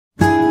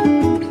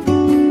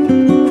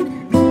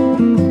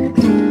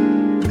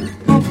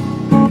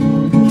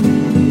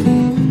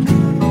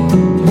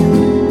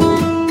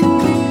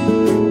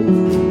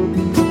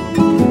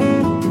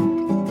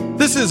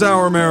is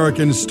Our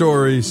American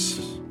Stories.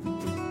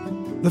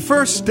 The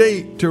first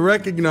state to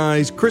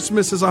recognize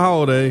Christmas as a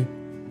holiday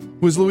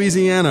was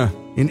Louisiana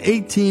in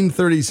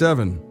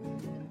 1837.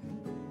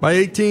 By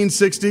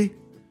 1860,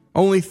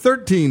 only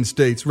 13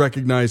 states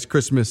recognized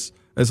Christmas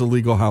as a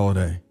legal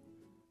holiday.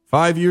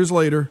 5 years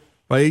later,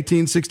 by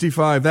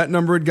 1865, that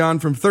number had gone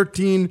from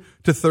 13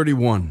 to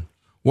 31.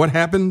 What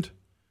happened?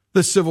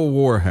 The Civil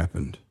War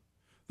happened.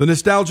 The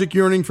nostalgic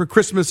yearning for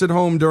Christmas at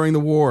home during the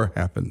war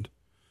happened.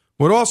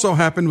 What also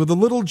happened were the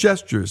little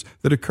gestures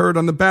that occurred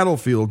on the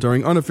battlefield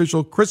during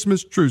unofficial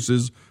Christmas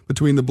truces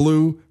between the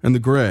blue and the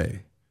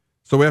gray.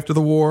 So after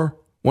the war,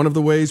 one of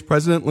the ways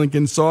President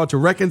Lincoln saw to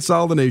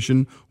reconcile the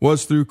nation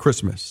was through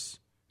Christmas.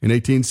 In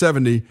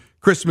 1870,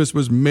 Christmas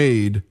was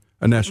made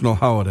a national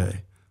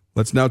holiday.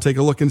 Let's now take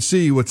a look and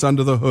see what's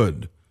under the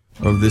hood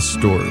of this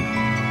story.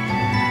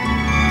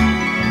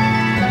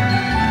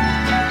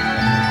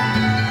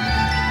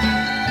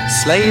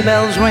 Sleigh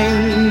bells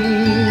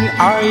ring,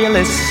 are you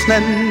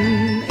listening?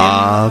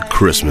 Ah,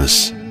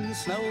 Christmas.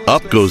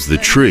 Up goes the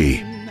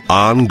tree,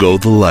 on go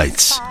the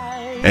lights.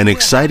 An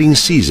exciting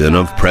season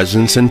of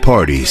presents and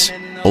parties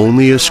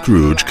only a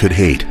Scrooge could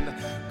hate.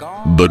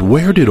 But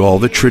where did all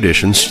the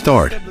traditions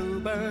start?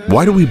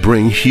 Why do we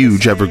bring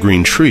huge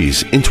evergreen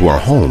trees into our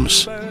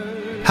homes?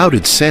 How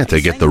did Santa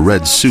get the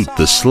red suit,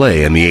 the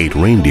sleigh, and the 8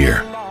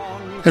 reindeer?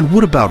 And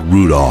what about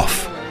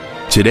Rudolph?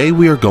 Today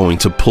we are going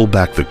to pull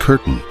back the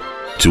curtain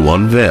to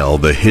unveil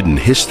the hidden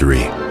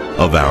history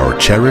of our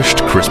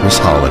cherished Christmas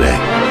holiday.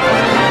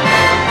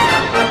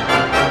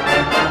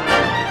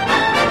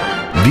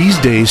 These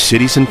days,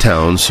 cities and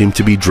towns seem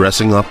to be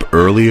dressing up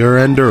earlier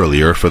and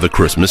earlier for the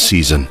Christmas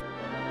season.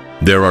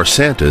 There are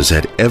Santas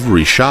at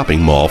every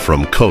shopping mall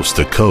from coast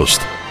to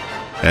coast.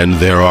 And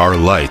there are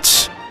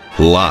lights.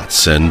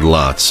 Lots and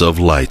lots of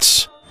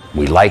lights.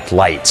 We liked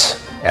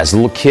lights. As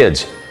little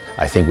kids,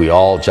 I think we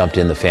all jumped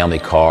in the family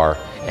car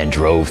and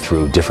drove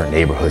through different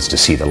neighborhoods to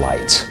see the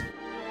lights.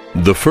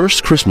 The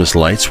first Christmas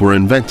lights were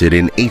invented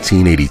in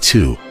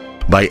 1882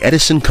 by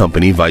Edison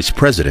Company Vice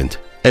President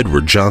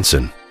Edward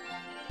Johnson.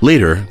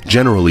 Later,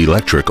 General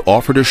Electric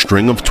offered a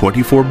string of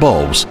 24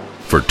 bulbs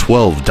for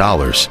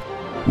 $12,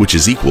 which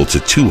is equal to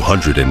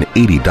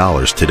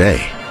 $280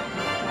 today.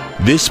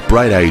 This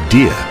bright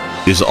idea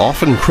is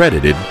often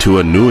credited to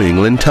a New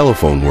England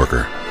telephone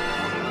worker.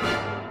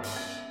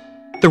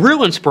 The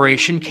real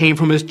inspiration came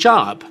from his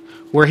job,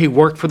 where he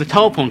worked for the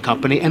telephone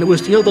company, and it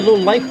was, the little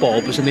light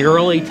bulbs in the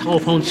early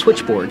telephone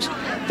switchboards.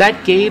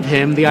 That gave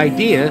him the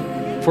idea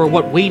for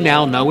what we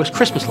now know as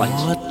Christmas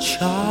lights. What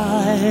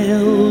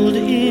child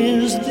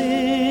is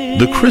this?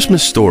 The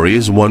Christmas story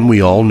is one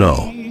we all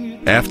know.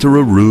 After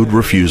a rude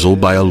refusal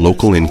by a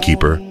local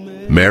innkeeper,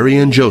 Mary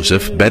and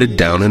Joseph bedded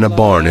down in a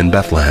barn in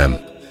Bethlehem,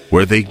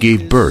 where they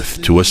gave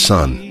birth to a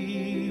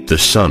son, the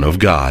Son of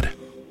God.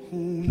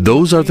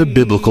 Those are the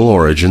biblical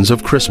origins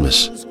of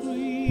Christmas.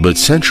 But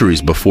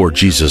centuries before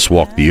Jesus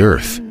walked the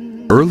earth,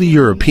 early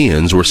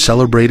Europeans were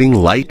celebrating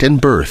light and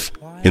birth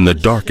in the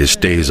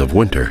darkest days of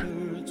winter.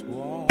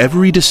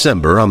 Every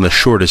December, on the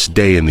shortest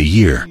day in the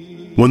year,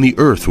 when the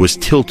earth was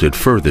tilted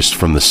furthest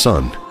from the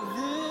sun,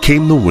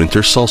 came the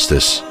winter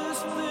solstice.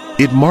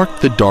 It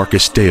marked the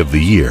darkest day of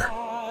the year,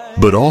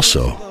 but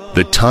also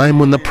the time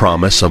when the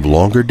promise of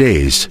longer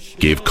days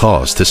gave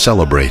cause to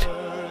celebrate.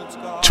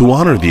 To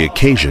honor the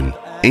occasion,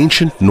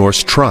 ancient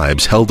Norse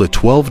tribes held a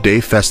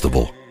 12-day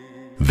festival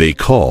they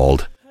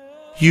called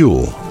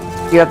Yule.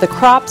 You have the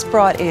crops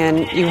brought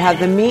in, you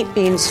have the meat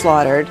being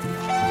slaughtered.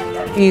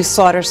 You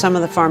slaughter some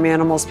of the farm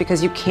animals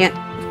because you can't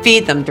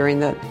feed them during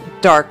the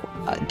dark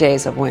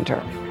days of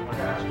winter.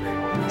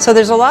 So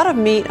there's a lot of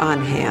meat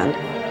on hand.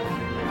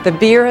 The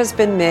beer has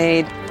been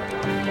made.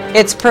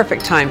 It's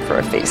perfect time for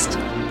a feast.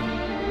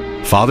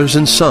 Fathers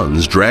and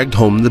sons dragged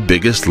home the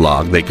biggest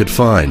log they could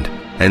find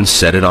and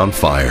set it on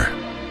fire.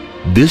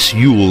 This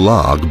Yule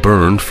log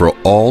burned for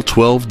all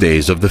 12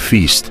 days of the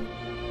feast,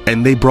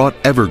 and they brought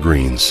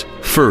evergreens,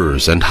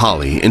 firs, and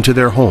holly into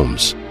their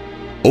homes.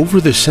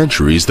 Over the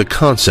centuries, the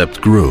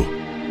concept grew,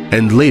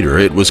 and later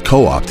it was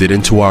co-opted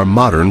into our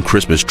modern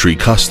Christmas tree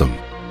custom.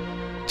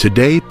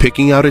 Today,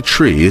 picking out a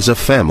tree is a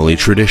family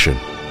tradition.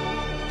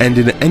 And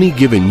in any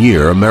given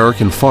year,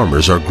 American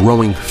farmers are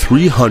growing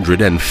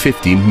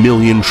 350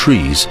 million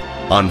trees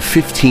on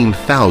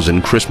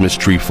 15,000 Christmas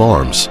tree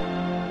farms.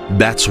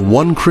 That's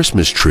one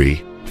Christmas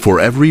tree for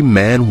every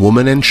man,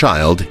 woman, and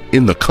child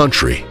in the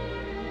country.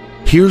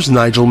 Here's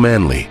Nigel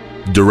Manley,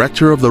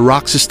 director of the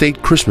Rocks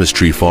Estate Christmas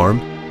Tree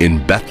Farm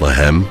in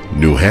Bethlehem,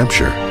 New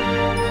Hampshire.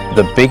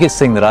 The biggest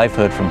thing that I've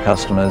heard from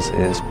customers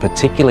is,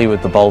 particularly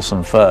with the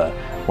balsam fir,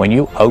 when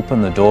you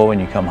open the door when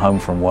you come home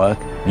from work,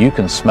 you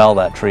can smell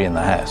that tree in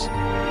the house.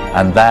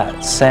 And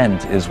that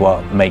scent is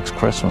what makes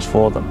Christmas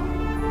for them.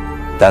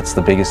 That's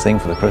the biggest thing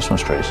for the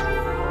Christmas trees.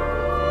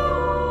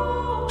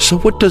 So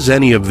what does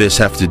any of this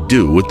have to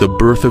do with the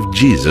birth of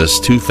Jesus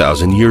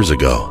 2,000 years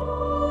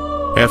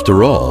ago?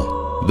 After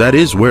all, that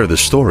is where the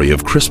story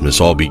of Christmas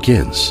all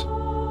begins.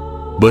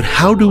 But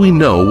how do we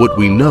know what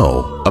we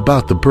know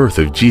about the birth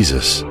of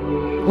Jesus?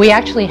 We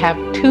actually have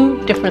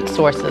two different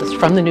sources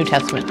from the New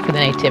Testament for the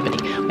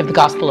Nativity. We have the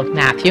Gospel of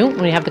Matthew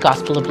and we have the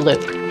Gospel of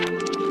Luke.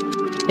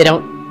 They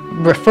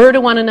don't refer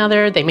to one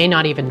another, they may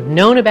not even have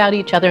known about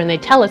each other, and they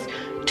tell us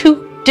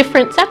two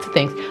different sets of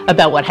things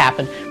about what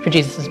happened for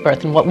Jesus'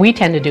 birth. And what we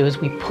tend to do is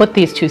we put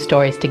these two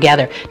stories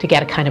together to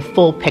get a kind of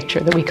full picture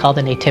that we call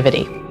the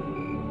Nativity.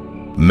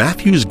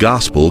 Matthew's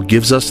Gospel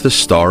gives us the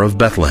Star of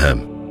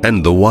Bethlehem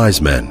and the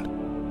wise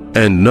men.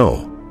 And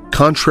no,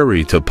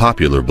 contrary to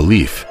popular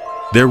belief,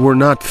 there were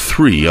not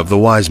 3 of the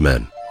wise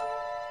men.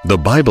 The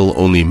Bible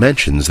only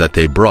mentions that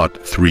they brought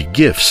 3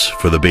 gifts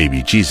for the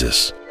baby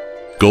Jesus: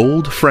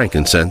 gold,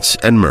 frankincense,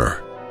 and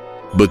myrrh.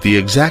 But the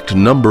exact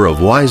number of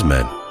wise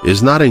men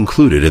is not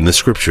included in the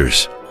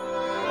scriptures.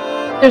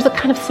 There's a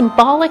kind of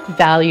symbolic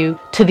value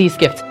to these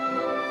gifts.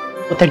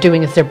 What they're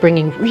doing is they're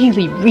bringing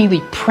really,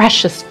 really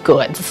precious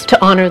goods to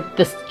honor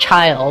this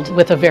child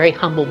with a very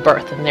humble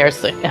birth. And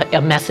there's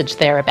a message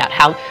there about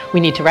how we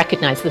need to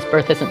recognize this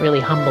birth isn't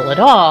really humble at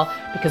all,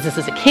 because this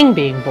is a king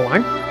being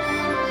born.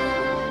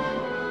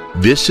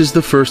 This is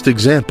the first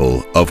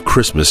example of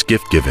Christmas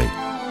gift-giving.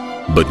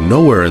 But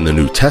nowhere in the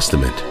New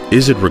Testament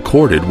is it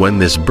recorded when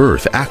this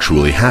birth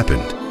actually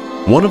happened.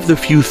 One of the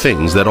few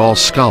things that all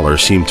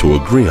scholars seem to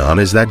agree on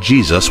is that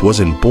Jesus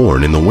wasn't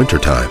born in the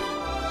wintertime.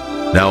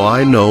 Now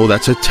I know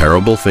that's a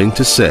terrible thing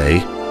to say,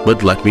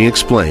 but let me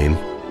explain.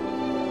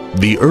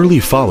 The early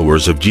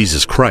followers of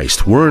Jesus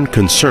Christ weren't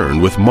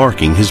concerned with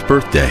marking his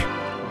birthday,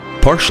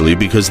 partially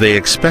because they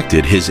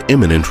expected his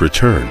imminent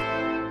return.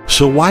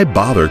 So why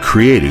bother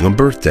creating a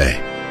birthday?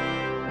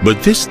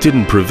 But this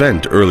didn't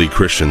prevent early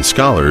Christian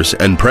scholars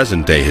and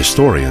present-day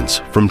historians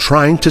from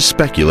trying to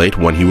speculate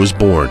when he was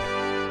born.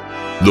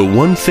 The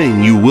one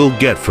thing you will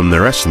get from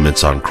their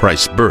estimates on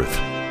Christ's birth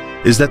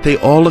is that they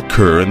all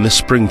occur in the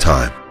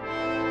springtime.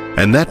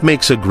 And that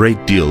makes a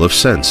great deal of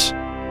sense,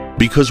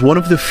 because one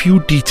of the few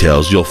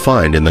details you'll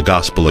find in the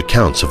gospel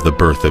accounts of the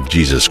birth of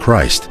Jesus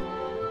Christ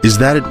is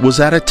that it was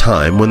at a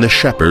time when the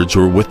shepherds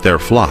were with their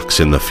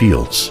flocks in the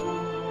fields.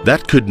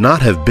 That could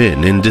not have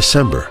been in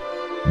December,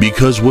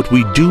 because what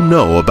we do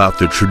know about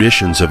the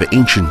traditions of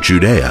ancient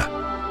Judea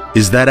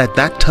is that at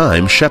that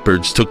time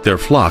shepherds took their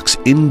flocks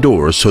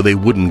indoors so they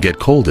wouldn't get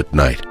cold at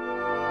night,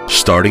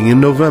 starting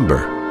in November,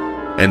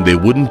 and they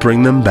wouldn't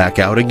bring them back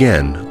out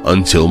again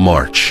until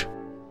March.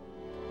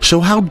 So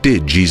how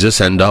did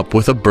Jesus end up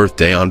with a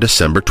birthday on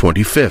December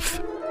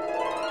 25th?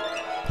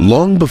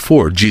 Long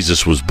before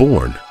Jesus was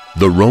born,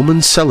 the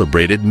Romans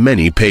celebrated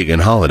many pagan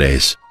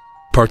holidays,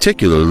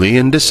 particularly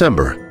in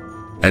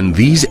December, and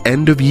these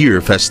end-of-year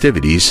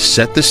festivities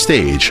set the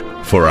stage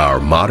for our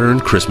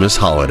modern Christmas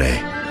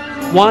holiday.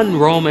 One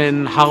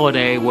Roman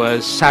holiday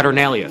was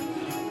Saturnalia,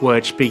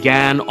 which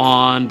began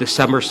on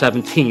December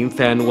 17th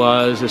and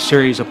was a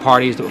series of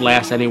parties that would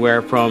last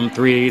anywhere from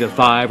 3 to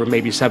 5 or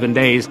maybe 7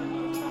 days.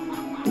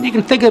 And you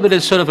can think of it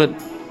as sort of a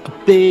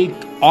big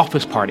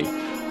office party,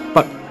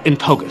 but in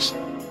togas.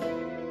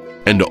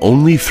 And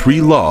only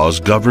 3 laws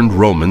governed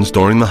Romans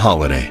during the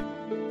holiday.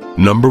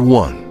 Number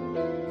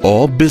 1,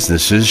 all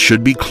businesses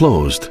should be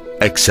closed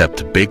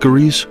except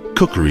bakeries,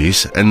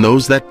 cookeries, and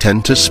those that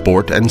tend to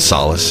sport and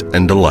solace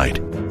and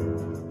delight.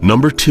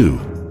 Number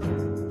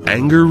 2,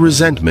 anger,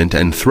 resentment,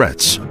 and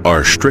threats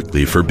are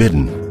strictly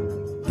forbidden.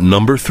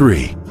 Number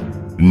 3,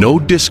 no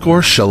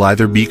discourse shall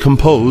either be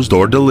composed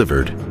or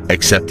delivered,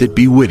 except it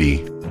be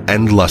witty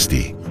and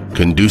lusty,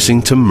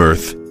 conducing to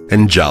mirth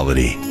and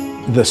jollity.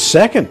 The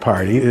second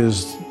party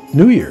is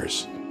New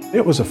Year's.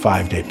 It was a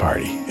 5-day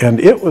party, and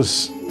it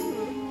was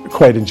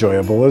quite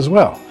enjoyable as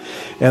well.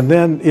 And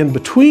then in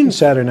between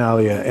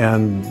Saturnalia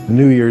and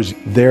New Year's,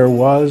 there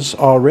was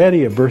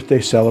already a birthday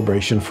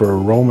celebration for a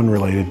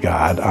Roman-related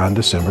god on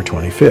December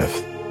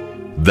 25th.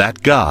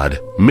 That god,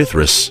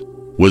 Mithras,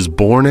 was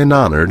born and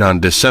honored on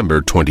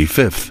December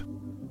 25th.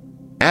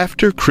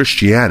 After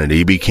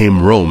Christianity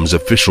became Rome's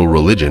official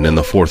religion in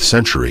the 4th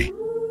century,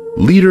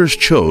 leaders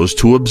chose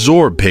to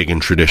absorb pagan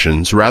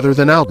traditions rather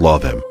than outlaw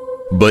them.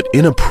 But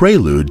in a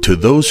prelude to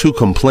those who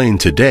complain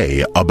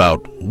today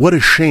about what a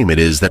shame it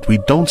is that we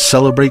don't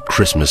celebrate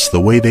Christmas the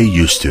way they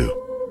used to,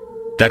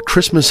 that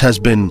Christmas has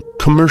been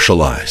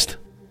commercialized.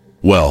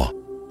 Well,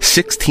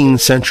 16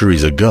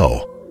 centuries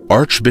ago,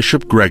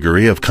 Archbishop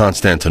Gregory of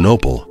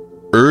Constantinople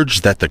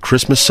urged that the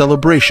Christmas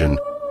celebration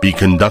be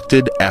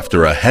conducted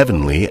after a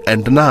heavenly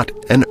and not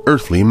an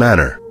earthly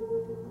manner.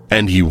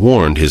 And he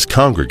warned his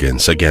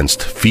congregants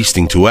against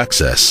feasting to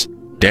excess,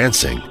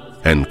 dancing,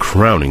 and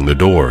crowning the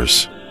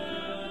doors.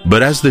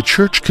 But as the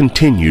church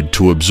continued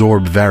to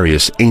absorb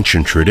various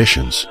ancient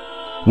traditions,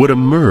 what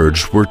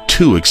emerged were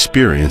 2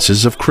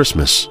 experiences of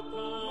Christmas,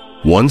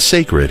 one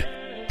sacred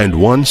and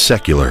one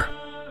secular.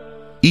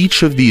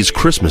 Each of these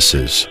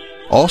Christmases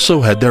also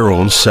had their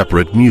own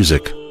separate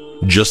music,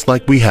 just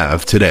like we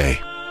have today.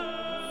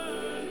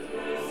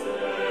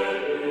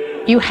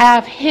 You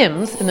have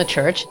hymns in the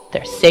church,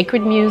 they're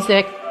sacred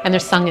music, and they're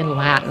sung in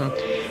Latin.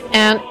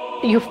 And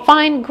you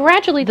find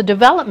gradually the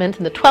development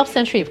in the 12th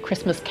century of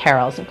Christmas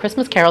carols. And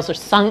Christmas carols are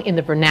sung in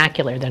the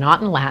vernacular. They're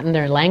not in Latin,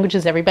 they're in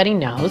languages everybody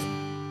knows.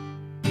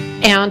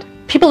 And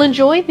people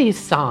enjoy these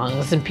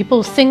songs and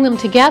people sing them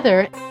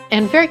together,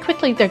 and very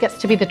quickly there gets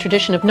to be the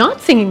tradition of not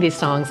singing these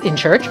songs in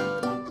church.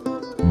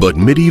 But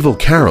medieval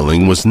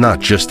caroling was not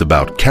just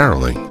about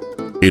caroling.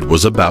 It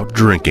was about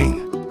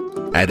drinking.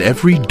 At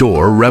every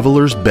door,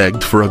 revelers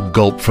begged for a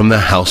gulp from the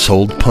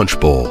household punch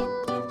bowl,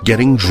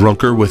 getting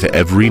drunker with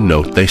every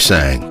note they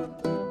sang.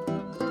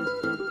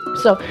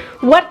 So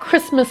what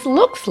Christmas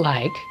looks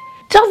like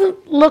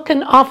doesn't look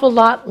an awful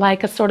lot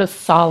like a sort of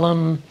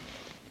solemn,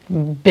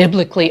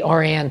 biblically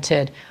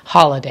oriented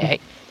holiday.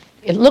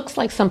 It looks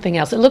like something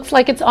else. It looks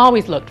like it's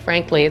always looked,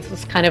 frankly. It's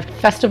this kind of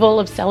festival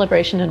of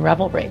celebration and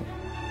revelry.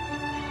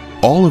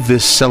 All of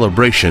this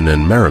celebration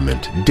and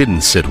merriment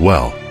didn't sit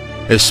well,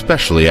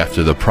 especially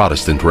after the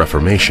Protestant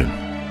Reformation.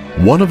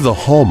 One of the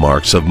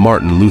hallmarks of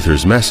Martin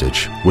Luther's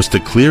message was to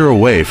clear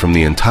away from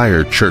the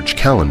entire church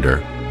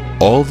calendar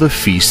all the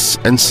feasts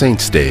and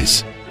saints'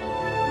 days.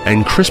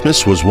 And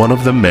Christmas was one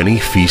of the many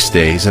feast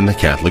days in the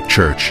Catholic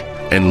Church,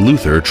 and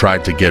Luther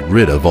tried to get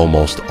rid of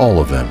almost all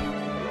of them.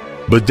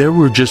 But there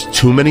were just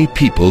too many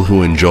people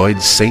who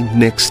enjoyed St.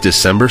 Nick's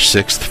December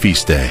 6th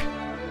feast day.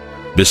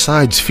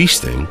 Besides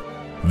feasting,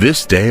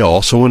 this day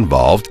also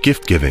involved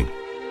gift-giving.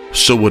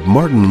 So what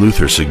Martin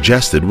Luther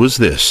suggested was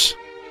this.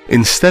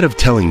 Instead of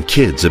telling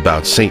kids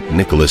about St.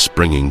 Nicholas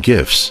bringing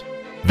gifts,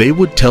 they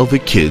would tell the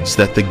kids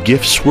that the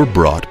gifts were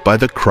brought by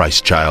the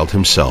Christ child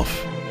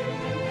himself.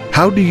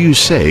 How do you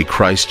say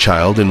Christ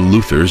child in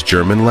Luther's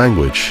German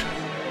language?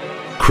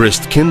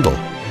 Christkindl.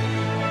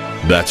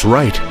 That's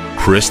right,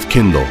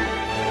 Christkindl.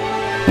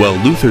 Well,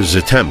 Luther's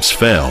attempts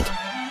failed,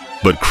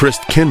 but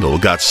Christkindl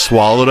got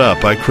swallowed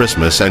up by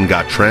Christmas and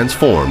got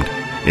transformed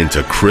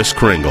into Kris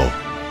Kringle,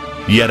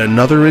 yet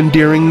another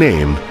endearing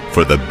name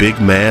for the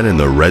big man in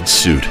the red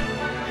suit.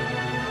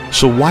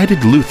 So why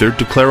did Luther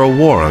declare a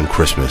war on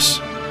Christmas?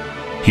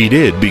 He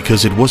did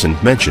because it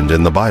wasn't mentioned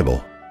in the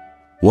Bible.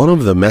 One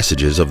of the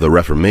messages of the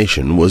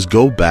Reformation was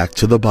go back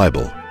to the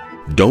Bible.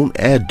 Don't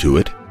add to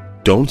it,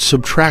 don't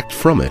subtract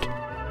from it.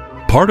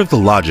 Part of the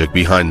logic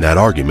behind that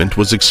argument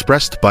was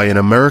expressed by an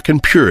American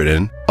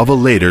Puritan of a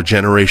later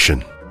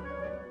generation,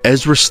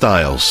 Ezra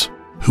Stiles,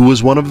 who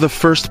was one of the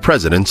first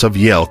presidents of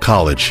Yale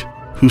College,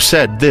 who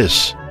said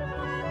this: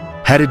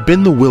 "Had it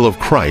been the will of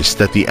Christ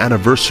that the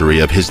anniversary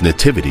of his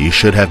nativity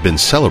should have been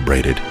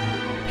celebrated,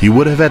 he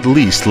would have at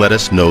least let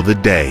us know the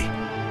day."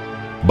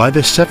 By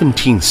the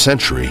 17th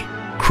century,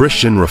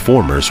 Christian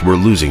reformers were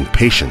losing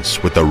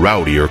patience with the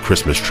rowdier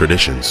Christmas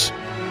traditions.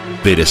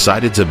 They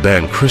decided to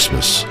ban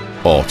Christmas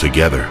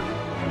altogether.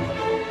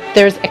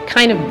 There's a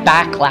kind of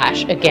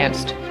backlash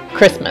against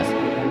Christmas.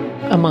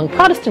 Among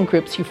Protestant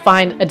groups, you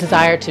find a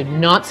desire to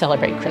not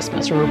celebrate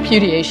Christmas, a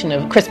repudiation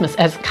of Christmas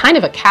as kind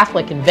of a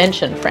Catholic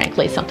invention,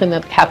 frankly, something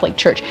that the Catholic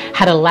Church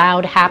had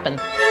allowed happen.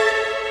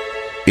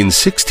 In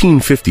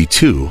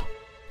 1652,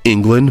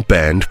 England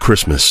banned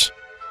Christmas.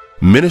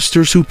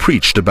 Ministers who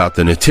preached about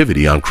the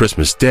Nativity on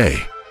Christmas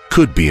Day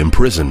could be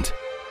imprisoned.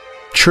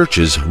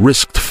 Churches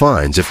risked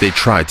fines if they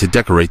tried to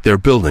decorate their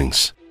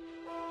buildings.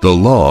 The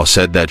law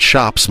said that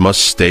shops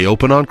must stay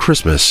open on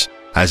Christmas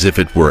as if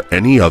it were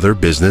any other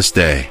business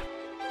day.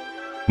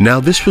 Now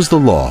this was the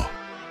law,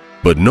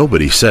 but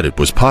nobody said it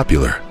was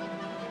popular.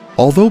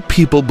 Although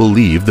people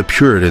believed the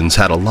Puritans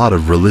had a lot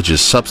of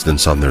religious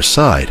substance on their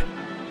side,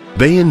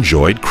 they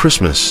enjoyed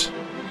Christmas.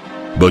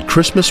 But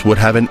Christmas would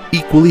have an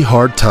equally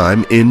hard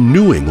time in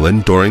New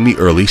England during the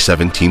early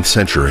 17th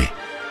century.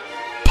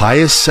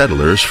 Pious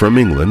settlers from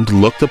England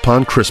looked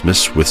upon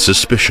Christmas with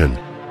suspicion.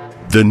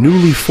 The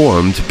newly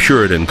formed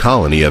Puritan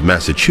colony of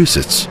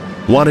Massachusetts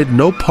wanted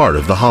no part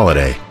of the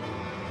holiday,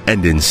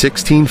 and in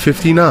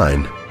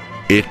 1659,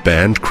 it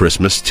banned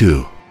Christmas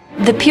too.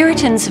 The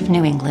Puritans of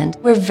New England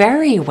were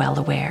very well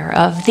aware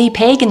of the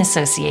pagan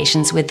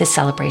associations with the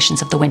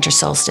celebrations of the winter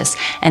solstice,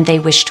 and they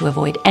wished to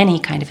avoid any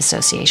kind of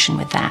association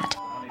with that.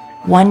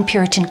 One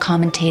Puritan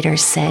commentator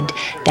said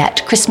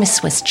that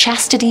Christmas was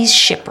chastity's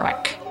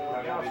shipwreck.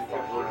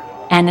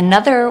 And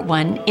another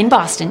one in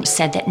Boston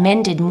said that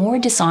men did more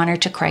dishonor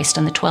to Christ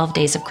on the 12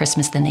 days of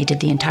Christmas than they did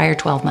the entire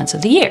 12 months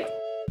of the year.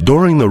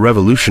 During the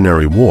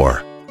Revolutionary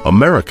War,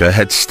 America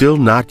had still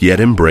not yet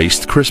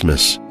embraced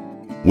Christmas,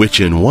 which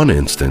in one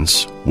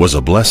instance was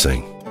a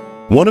blessing.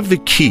 One of the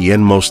key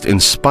and most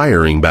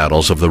inspiring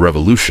battles of the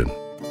Revolution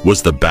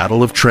was the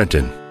Battle of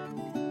Trenton.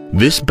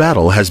 This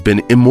battle has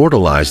been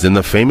immortalized in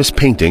the famous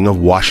painting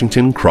of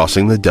Washington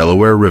crossing the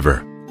Delaware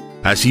River,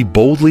 as he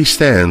boldly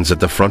stands at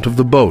the front of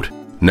the boat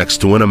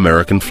next to an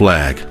American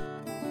flag.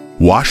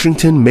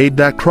 Washington made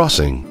that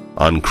crossing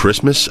on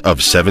Christmas of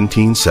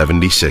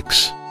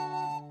 1776.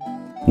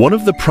 One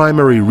of the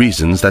primary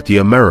reasons that the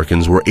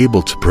Americans were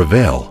able to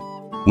prevail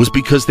was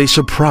because they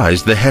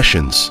surprised the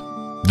Hessians,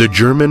 the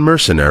German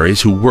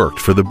mercenaries who worked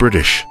for the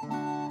British,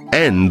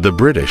 and the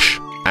British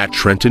at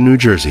Trenton, New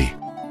Jersey.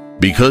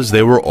 Because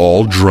they were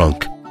all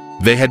drunk,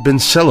 they had been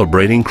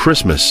celebrating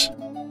Christmas,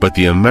 but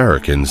the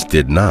Americans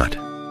did not.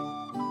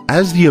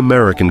 As the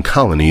American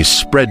colonies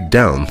spread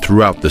down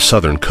throughout the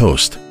southern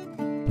coast,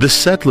 the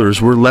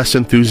settlers were less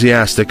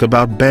enthusiastic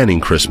about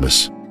banning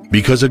Christmas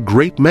because a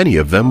great many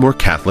of them were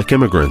Catholic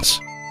immigrants.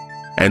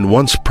 And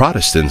once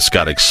Protestants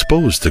got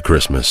exposed to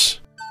Christmas,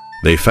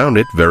 they found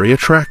it very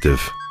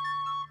attractive.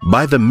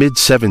 By the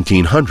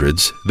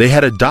mid-1700s, they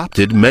had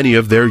adopted many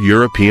of their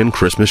European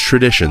Christmas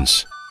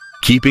traditions,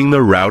 keeping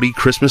the rowdy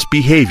Christmas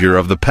behavior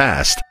of the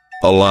past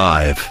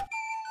alive.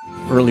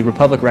 Early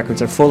Republic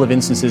records are full of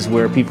instances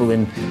where people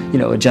in,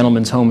 a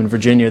gentleman's home in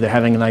Virginia, they're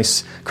having a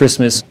nice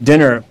Christmas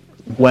dinner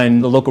when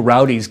the local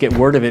rowdies get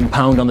word of it and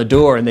pound on the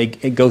door, and they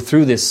go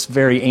through this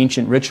very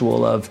ancient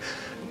ritual of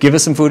give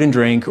us some food and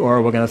drink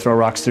or we're going to throw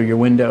rocks through your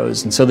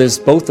windows. And so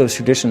both those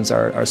traditions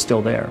are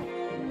still there.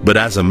 But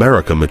as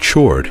America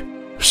matured,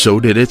 so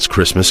did its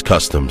Christmas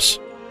customs.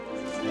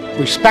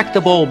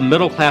 Respectable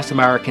middle-class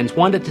Americans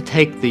wanted to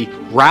take the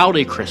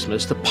rowdy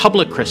Christmas, the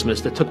public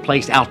Christmas that took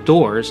place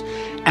outdoors,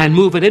 and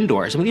move it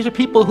indoors. I mean, these are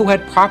people who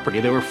had property.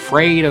 They were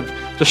afraid of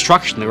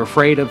destruction. They were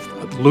afraid of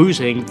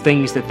losing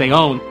things that they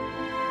owned.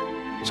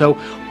 So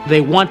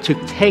they want to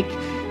take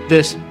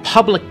this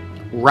public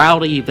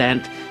rowdy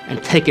event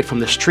and take it from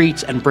the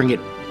streets and bring it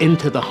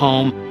into the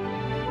home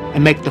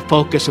and make the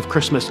focus of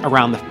Christmas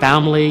around the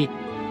family,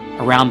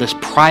 around this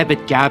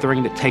private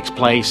gathering that takes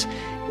place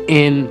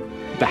in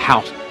the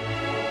house.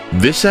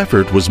 This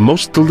effort was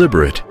most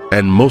deliberate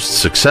and most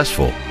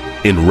successful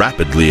in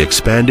rapidly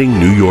expanding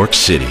New York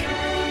City.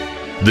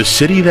 The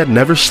city that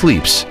never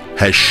sleeps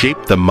has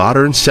shaped the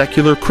modern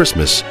secular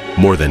Christmas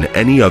more than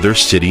any other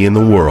city in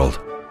the world.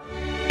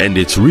 And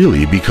it's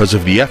really because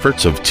of the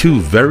efforts of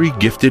two very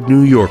gifted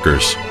New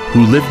Yorkers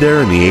who lived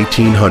there in the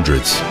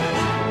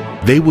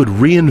 1800s. They would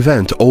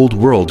reinvent old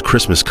world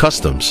Christmas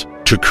customs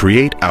to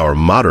create our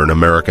modern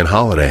American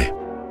holiday.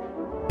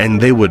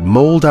 And they would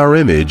mold our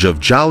image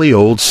of jolly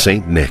old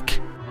St. Nick.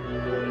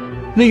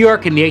 New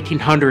York in the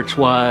 1800s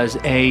was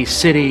a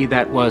city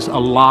that was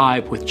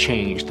alive with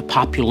change. The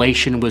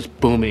population was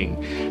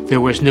booming. There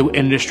was new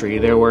industry.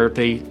 There were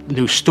the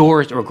new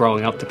stores that were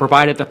growing up that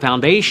provided the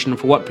foundation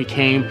for what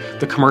became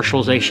the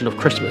commercialization of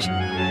Christmas.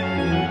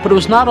 But it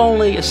was not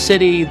only a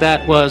city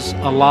that was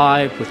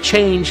alive with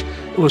change,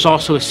 it was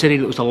also a city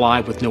that was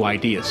alive with new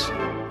ideas.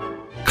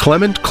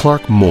 Clement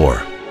Clark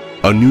Moore,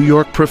 a New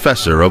York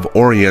professor of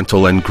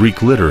Oriental and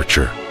Greek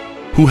literature,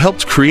 who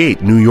helped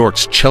create New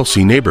York's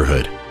Chelsea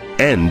neighborhood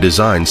and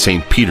design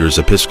St. Peter's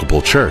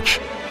Episcopal Church,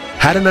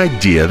 had an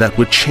idea that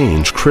would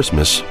change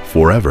Christmas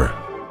forever.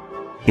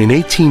 In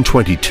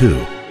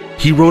 1822,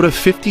 he wrote a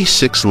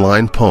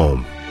 56-line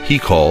poem he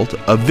called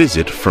A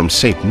Visit from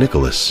St.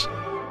 Nicholas,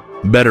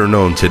 better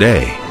known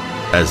today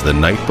as The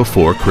Night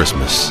Before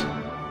Christmas.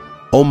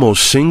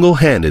 Almost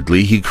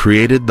single-handedly, he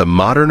created the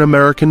modern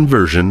American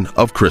version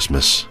of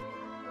Christmas.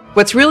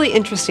 What's really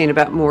interesting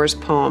about Moore's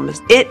poem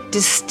is it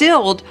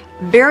distilled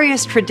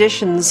various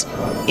traditions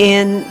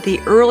in the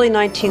early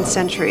 19th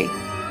century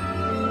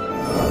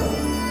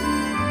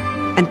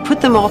and put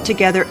them all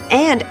together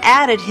and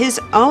added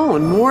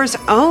Moore's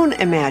own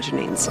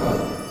imaginings.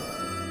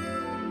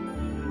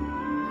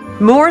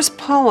 Moore's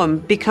poem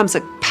becomes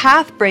a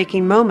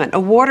path-breaking moment, a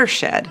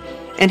watershed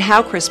in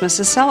how Christmas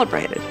is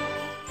celebrated.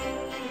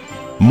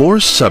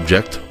 Moore's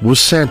subject was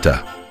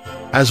Santa,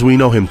 as we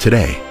know him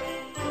today.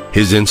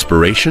 His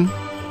inspiration?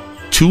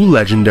 Two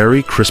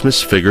legendary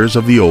Christmas figures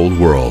of the old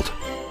world.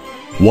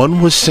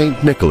 One was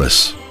St.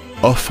 Nicholas,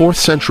 a 4th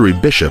century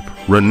bishop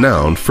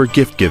renowned for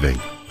gift-giving,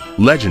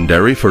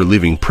 legendary for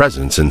leaving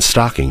presents in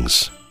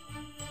stockings.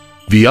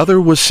 The other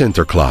was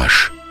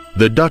Sinterklaas,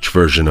 the Dutch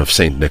version of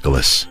St.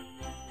 Nicholas.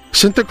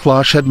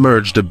 Sinterklaas had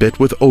merged a bit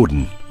with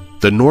Odin,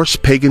 the Norse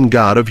pagan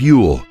god of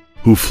Yule,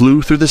 who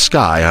flew through the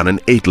sky on an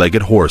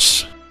 8-legged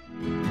horse.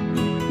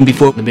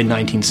 Before the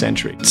mid-19th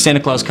century, Santa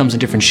Claus comes in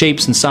different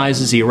shapes and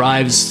sizes. He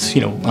arrives,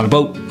 on a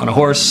boat, on a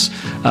horse,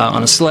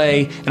 on a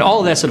sleigh, and all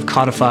of that sort of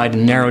codified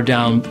and narrowed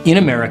down in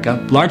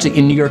America, largely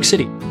in New York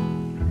City.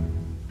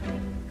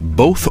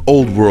 Both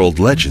old world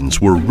legends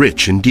were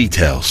rich in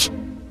details,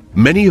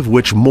 many of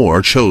which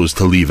Moore chose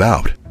to leave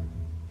out.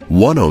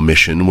 One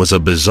omission was a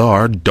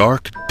bizarre,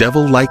 dark,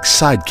 devil-like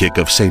sidekick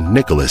of St.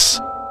 Nicholas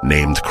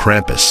named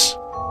Krampus,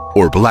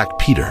 or Black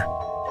Peter.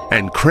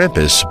 And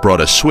Krampus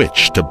brought a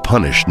switch to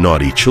punish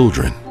naughty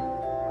children.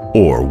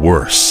 Or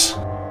worse.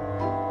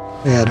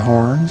 He had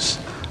horns,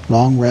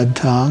 long red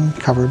tongue,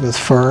 covered with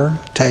fur,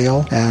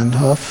 tail, and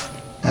hoof.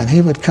 And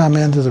he would come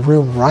into the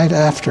room right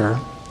after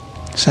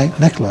St.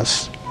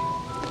 Nicholas.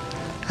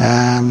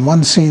 And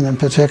one scene in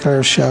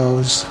particular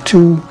shows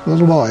two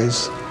little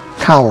boys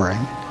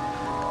cowering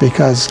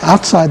because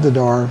outside the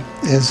door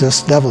is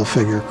this devil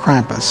figure,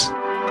 Krampus.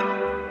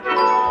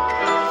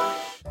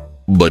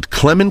 But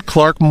Clement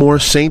Clark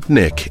Moore's St.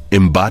 Nick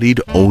embodied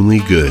only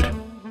good.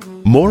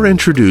 Moore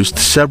introduced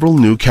several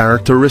new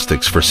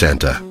characteristics for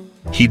Santa.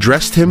 He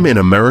dressed him in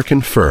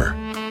American fur,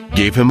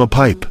 gave him a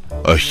pipe,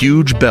 a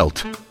huge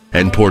belt,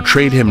 and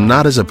portrayed him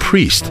not as a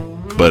priest,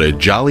 but a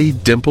jolly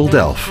dimpled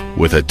elf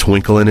with a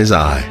twinkle in his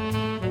eye.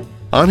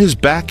 On his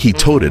back he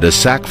toted a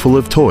sack full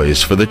of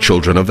toys for the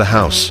children of the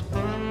house.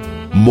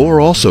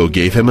 Moore also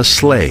gave him a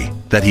sleigh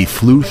that he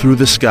flew through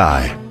the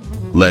sky,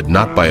 led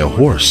not by a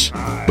horse,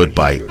 but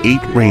by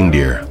 8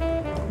 reindeer.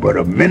 But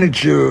a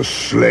miniature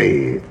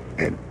sleigh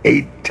and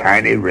 8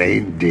 tiny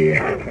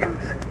reindeer.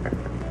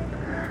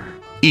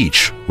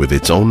 Each with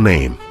its own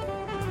name.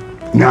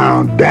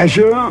 Now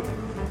Dasher,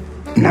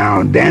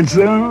 now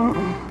Dancer,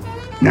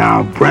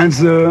 now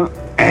Prancer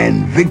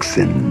and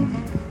Vixen.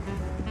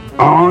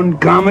 On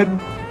Comet,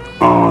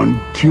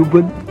 on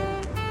Cupid,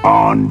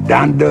 on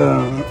Donder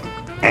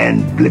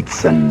and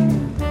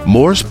Blitzen.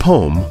 Moore's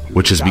poem,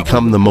 which has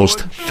become the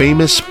most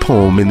famous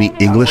poem in the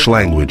English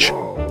language,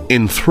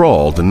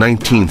 enthralled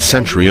 19th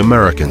century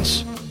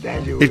Americans.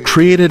 It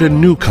created a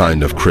new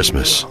kind of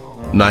Christmas,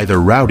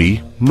 neither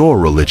rowdy nor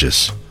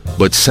religious,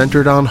 but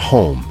centered on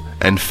home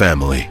and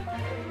family.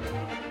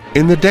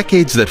 In the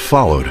decades that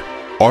followed,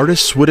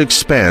 artists would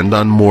expand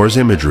on Moore's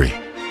imagery,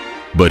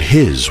 but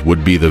his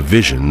would be the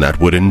vision that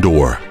would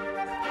endure.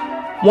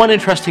 One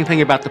interesting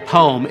thing about the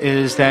poem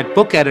is that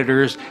book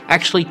editors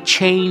actually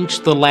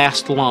changed the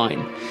last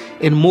line.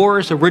 In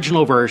Moore's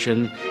original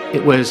version,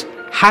 it was,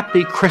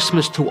 "Happy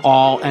Christmas to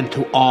all, and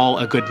to all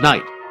a good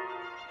night."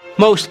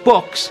 Most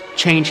books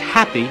change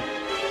happy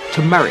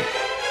to merry.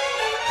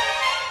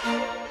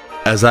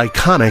 As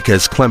iconic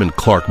as Clement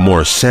Clarke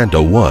Moore's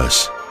Santa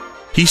was,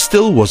 he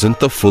still wasn't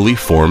the fully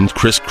formed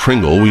Kris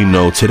Kringle we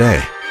know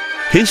today.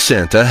 His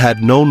Santa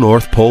had no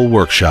North Pole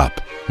workshop,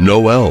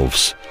 no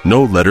elves,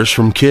 no letters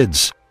from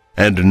kids,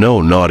 and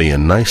no naughty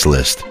and nice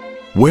list.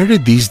 Where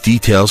did these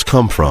details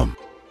come from?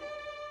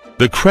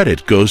 The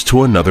credit goes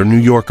to another New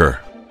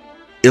Yorker,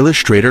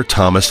 illustrator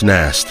Thomas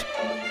Nast.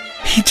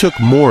 He took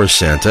Moore's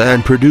Santa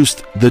and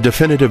produced the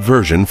definitive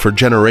version for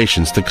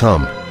generations to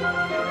come.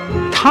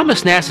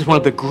 Thomas Nast is one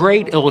of the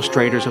great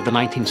illustrators of the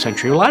 19th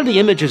century. A lot of the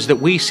images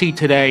that we see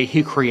today,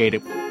 he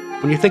created.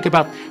 When you think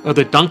about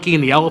the donkey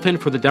and the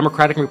elephant for the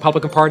Democratic and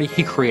Republican Party,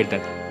 he created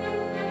that.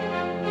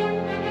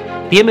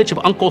 The image of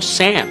Uncle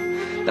Sam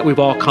that we've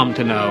all come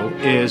to know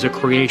is a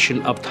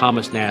creation of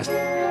Thomas Nast.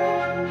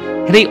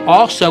 And he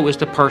also is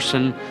the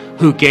person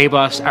who gave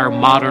us our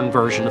modern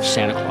version of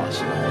Santa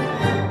Claus.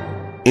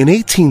 In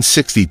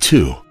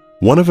 1862,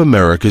 one of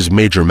America's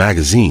major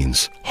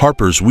magazines,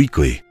 Harper's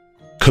Weekly,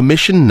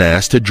 commissioned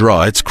Nast to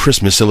draw its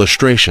Christmas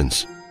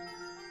illustrations.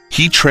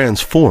 He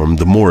transformed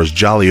the Moore's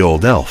jolly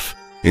old elf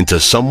into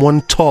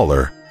someone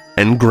taller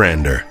and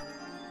grander.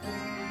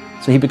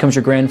 So he becomes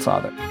your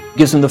grandfather.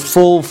 Gives him the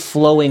full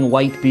flowing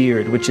white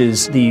beard, which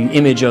is the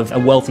image of a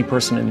wealthy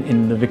person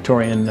in the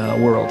Victorian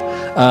world.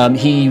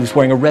 He was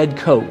wearing a red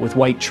coat with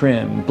white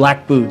trim,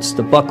 black boots,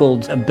 the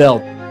buckled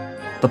belt,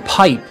 the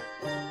pipe.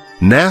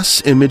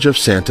 Nast's image of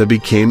Santa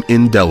became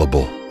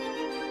indelible,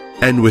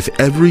 and with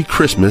every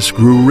Christmas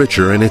grew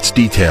richer in its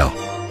detail.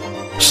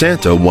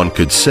 Santa, one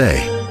could say,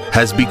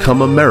 has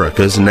become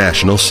America's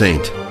national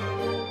saint.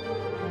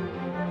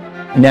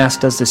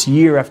 Nast does this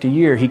year after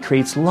year. He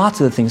creates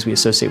lots of the things we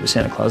associate with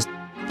Santa Claus.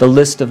 The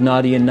list of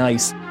naughty and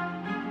nice,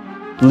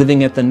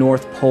 living at the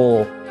North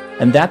Pole,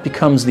 and that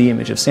becomes the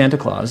image of Santa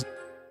Claus.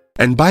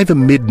 And by the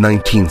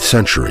mid-19th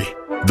century,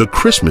 the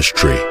Christmas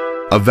tree,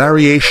 a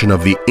variation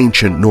of the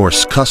ancient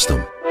Norse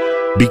custom,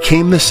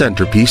 became the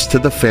centerpiece to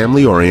the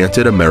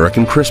family-oriented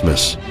American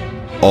Christmas,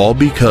 all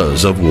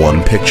because of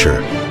one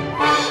picture.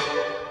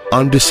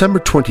 On December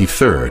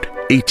 23,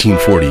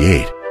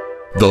 1848,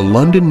 the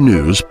London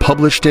News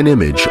published an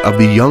image of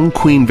the young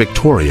Queen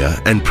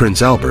Victoria and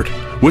Prince Albert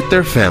with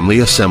their family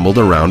assembled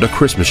around a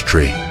Christmas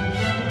tree,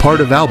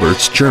 part of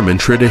Albert's German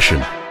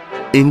tradition.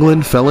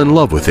 England fell in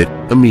love with it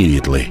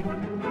immediately.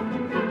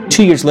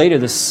 2 years later,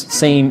 this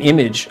same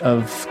image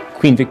of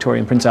Queen Victoria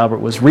and Prince Albert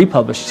was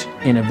republished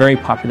in a very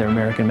popular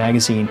American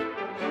magazine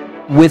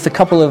with a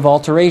couple of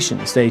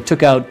alterations. They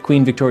took out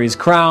Queen Victoria's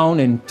crown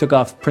and took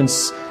off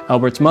Prince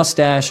Albert's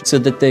mustache so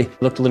that they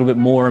looked a little bit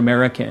more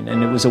American,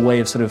 and it was a way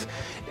of sort of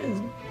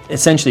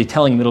essentially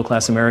telling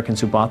middle-class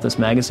Americans who bought this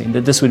magazine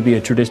that this would be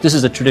a tradition. This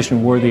is a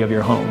tradition worthy of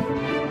your home.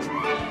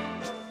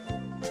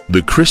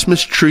 The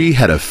Christmas tree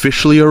had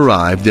officially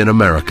arrived in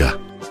America.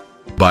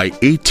 By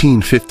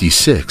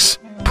 1856,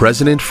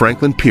 President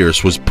Franklin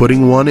Pierce was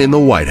putting one in the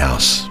White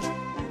House.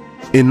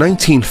 In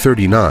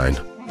 1939,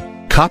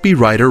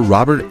 copywriter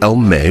Robert L.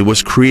 May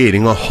was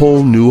creating a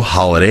whole new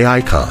holiday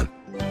icon,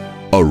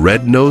 a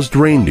red-nosed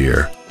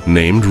reindeer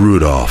named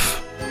Rudolph.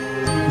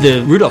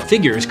 The Rudolph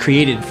figure is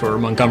created for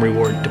Montgomery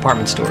Ward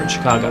department store in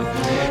Chicago.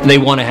 And they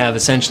want to have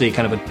essentially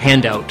kind of a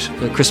handout,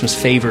 a Christmas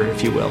favor,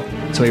 if you will.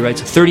 So he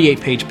writes a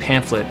 38-page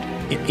pamphlet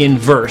in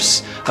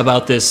verse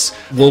about this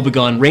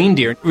woebegone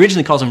reindeer.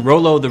 Originally calls him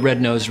Rollo the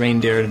Red-Nosed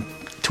Reindeer.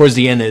 Towards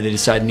the end, they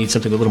decide to need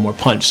something with a little more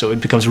punch, so it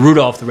becomes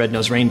Rudolph the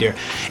Red-Nosed Reindeer.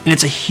 And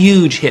it's a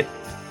huge hit.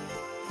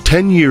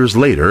 10 years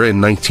later,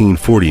 in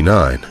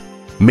 1949,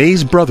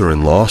 May's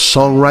brother-in-law,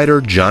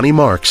 songwriter Johnny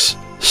Marks,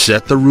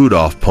 set the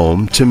Rudolph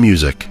poem to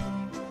music.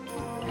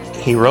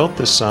 He wrote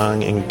the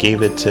song and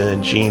gave it to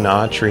Gene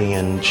Autry,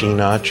 and Gene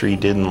Autry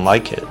didn't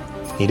like it.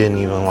 He didn't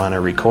even want to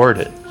record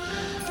it.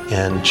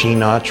 And Gene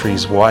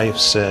Autry's wife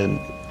said,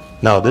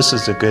 "No, this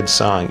is a good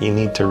song. You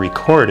need to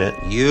record it."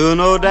 You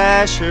know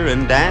Dasher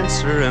and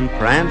Dancer and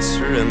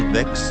Prancer and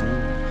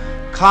Vixen,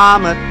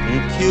 Comet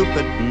and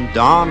Cupid and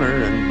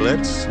Donner and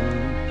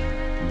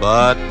Blitzen.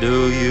 But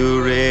do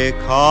you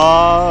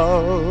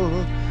recall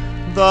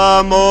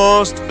the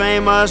most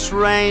famous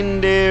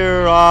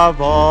reindeer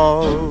of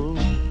all,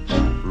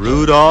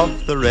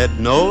 Rudolph the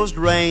red-nosed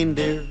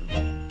reindeer?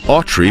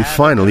 Autry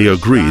finally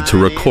agreed to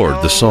record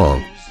the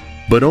song,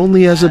 but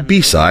only as a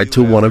B-side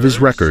to one of his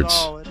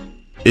records.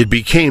 It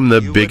became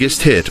the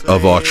biggest hit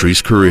of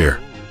Autry's career.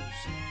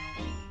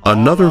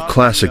 Another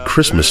classic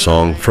Christmas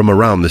song from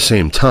around the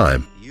same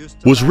time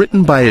was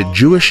written by a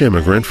Jewish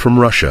immigrant from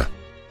Russia,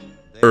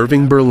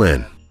 Irving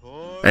Berlin,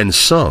 and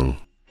sung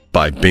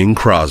by Bing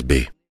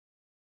Crosby.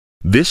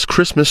 This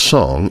Christmas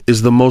song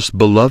is the most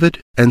beloved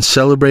and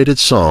celebrated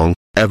song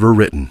ever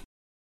written.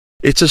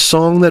 It's a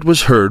song that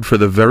was heard for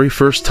the very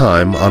first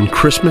time on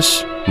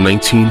Christmas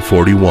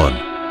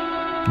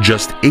 1941,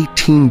 just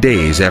 18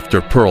 days after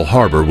Pearl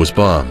Harbor was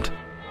bombed.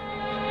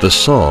 The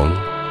song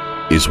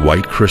is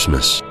White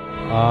Christmas.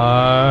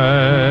 I'm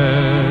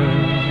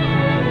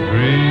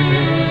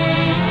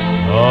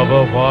dreaming of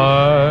a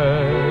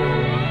white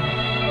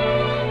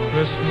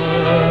Christmas,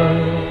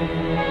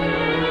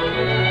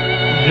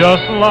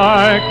 just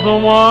like the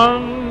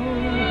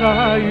ones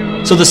I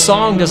used. So the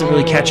song doesn't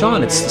really catch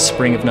on. It's the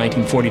spring of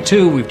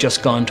 1942. We've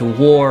just gone to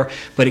war,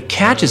 but it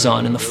catches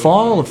on in the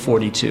fall of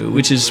 42,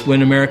 which is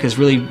when America is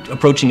really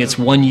approaching its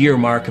 1-year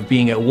mark of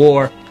being at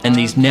war. And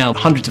these now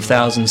hundreds of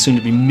thousands, soon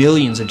to be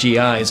millions of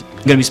GIs, are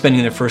going to be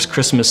spending their first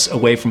Christmas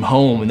away from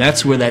home. And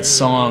that's where that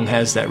song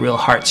has that real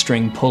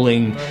heartstring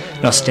pulling,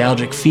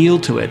 nostalgic feel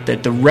to it,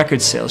 that the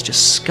record sales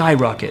just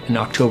skyrocket in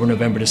October,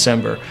 November,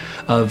 December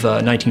of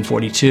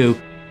 1942.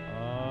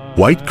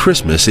 White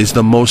Christmas is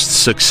the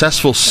most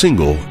successful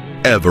single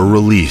ever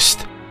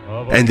released,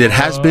 and it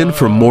has been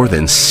for more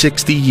than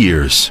 60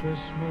 years.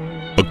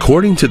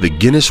 According to the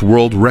Guinness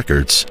World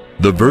Records,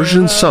 the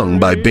version sung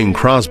by Bing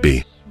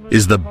Crosby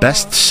is the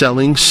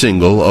best-selling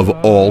single of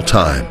all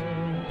time,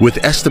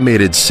 with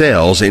estimated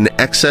sales in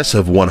excess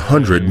of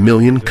 100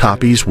 million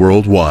copies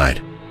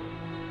worldwide.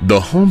 The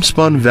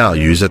homespun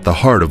values at the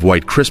heart of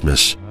White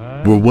Christmas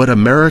were what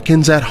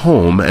Americans at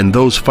home and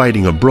those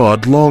fighting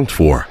abroad longed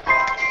for.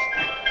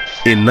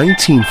 In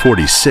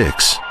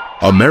 1946,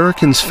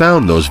 Americans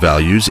found those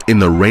values in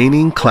the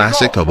reigning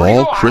classic of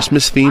all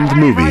Christmas-themed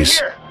movies,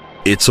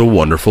 It's a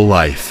Wonderful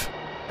Life.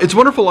 It's a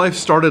Wonderful Life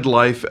started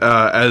life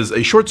as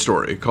a short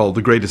story called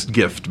The Greatest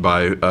Gift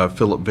by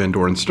Philip Van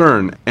Doren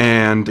Stern,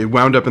 and it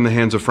wound up in the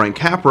hands of Frank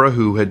Capra,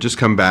 who had just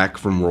come back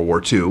from World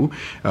War II,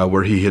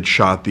 where he had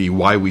shot the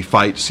Why We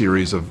Fight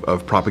series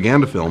of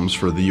propaganda films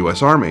for the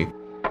U.S. Army.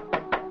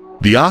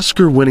 The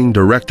Oscar-winning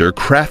director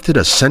crafted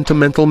a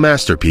sentimental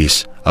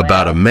masterpiece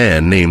about a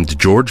man named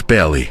George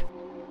Bailey,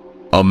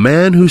 a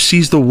man who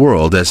sees the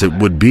world as it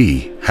would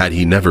be had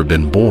he never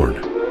been born.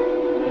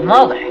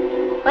 Mother,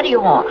 what do you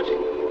want?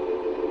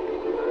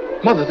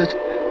 Mother,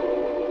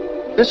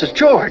 this is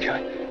George.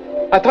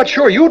 I thought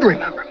sure you'd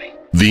remember me.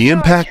 The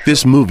impact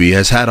this movie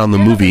has had on the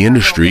movie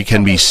industry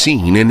can be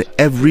seen in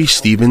every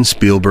Steven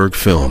Spielberg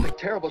film.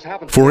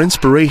 For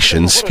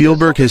inspiration,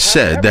 Spielberg has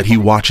said that he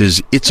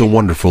watches It's a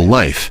Wonderful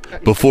Life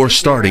before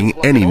starting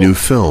any new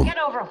film.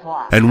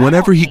 And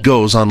whenever he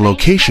goes on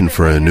location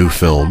for a new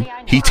film,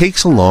 he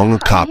takes along a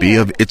copy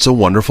of It's a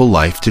Wonderful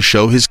Life to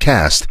show his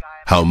cast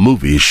how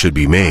movies should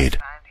be made.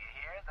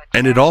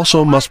 And it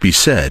also must be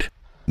said,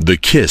 the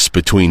kiss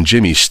between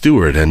Jimmy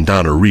Stewart and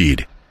Donna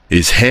Reed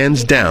is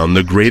hands down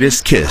the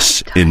greatest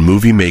kiss in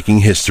movie-making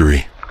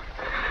history.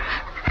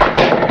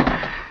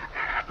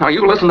 Now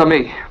you listen to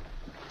me.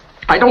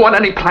 I don't want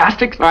any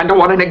plastics, I don't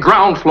want any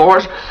ground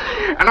floors,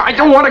 and I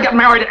don't want to get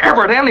married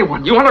ever to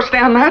anyone. You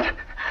understand that?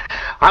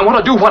 I want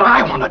to do what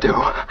I want to do.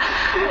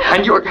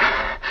 And you're...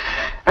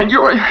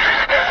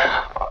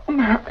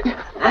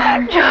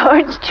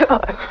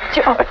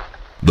 George.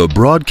 The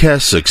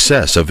broadcast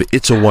success of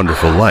It's a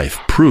Wonderful Life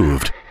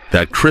proved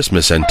that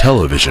Christmas and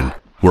television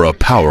were a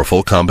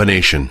powerful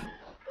combination.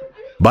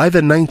 By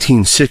the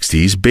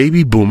 1960s,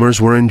 baby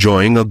boomers were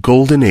enjoying a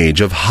golden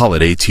age of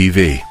holiday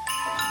TV.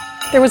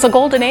 There was a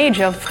golden age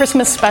of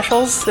Christmas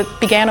specials that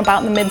began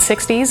about in the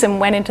mid-60s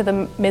and went into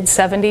the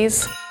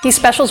mid-70s. These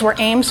specials were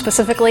aimed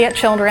specifically at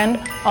children,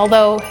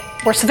 although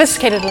were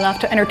sophisticated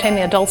enough to entertain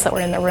the adults that were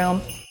in the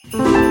room.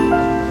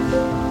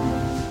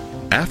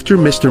 After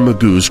Mr.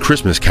 Magoo's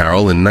Christmas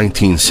Carol in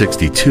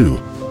 1962,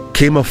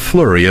 came a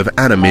flurry of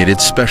animated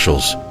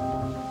specials.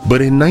 But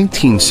in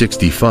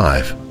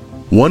 1965,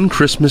 one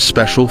Christmas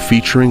special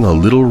featuring a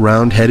little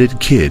round-headed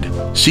kid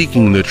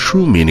seeking the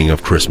true meaning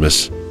of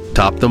Christmas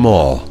topped them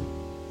all.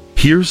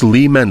 Here's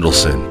Lee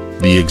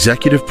Mendelson, the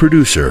executive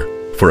producer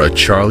for A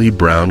Charlie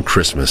Brown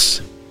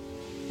Christmas.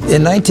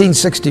 In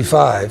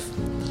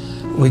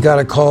 1965, we got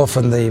a call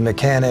from the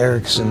McCann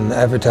Erickson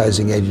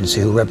advertising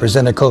agency who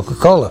represented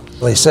Coca-Cola.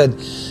 They said,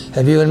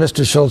 have you and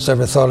Mr. Schultz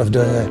ever thought of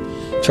doing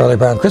a Charlie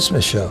Brown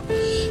Christmas show?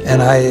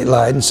 And I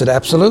lied and said,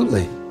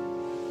 absolutely.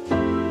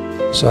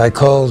 So I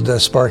called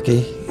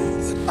Sparky,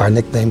 our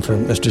nickname for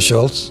Mr.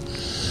 Schultz,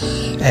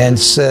 and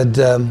said,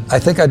 I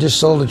think I just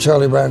sold a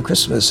Charlie Brown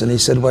Christmas. And he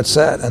said, what's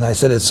that? And I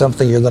said, it's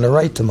something you're going to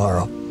write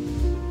tomorrow.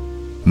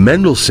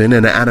 Mendelsohn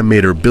and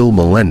animator Bill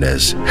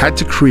Melendez had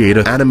to create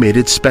an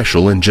animated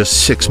special in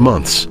just 6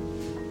 months.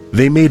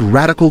 They made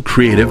radical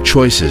creative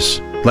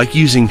choices, like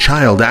using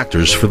child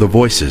actors for the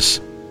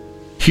voices.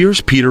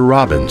 Here's Peter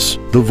Robbins,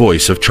 the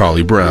voice of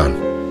Charlie Brown.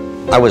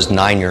 I was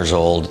 9 years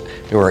old.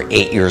 They were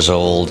 8 years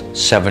old,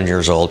 7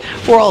 years old.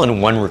 We're all in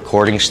one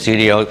recording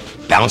studio,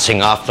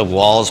 bouncing off the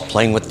walls,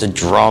 playing with the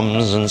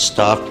drums and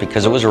stuff,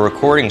 because it was a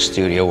recording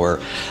studio where,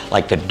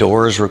 like, the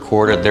Doors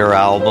recorded their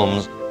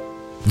albums.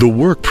 The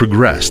work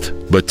progressed,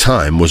 but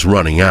time was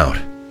running out.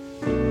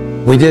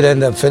 We did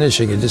end up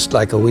finishing it just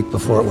like a week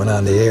before it went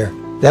on the air.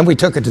 Then we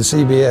took it to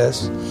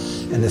CBS,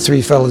 and the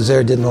three fellows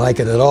there didn't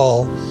like it at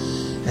all,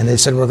 and they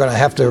said, we're going to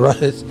have to run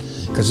it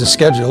because it's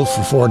scheduled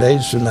for 4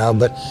 days from now,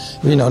 but,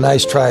 you know,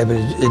 nice try, but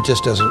it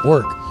just doesn't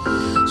work.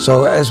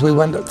 So as we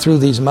went through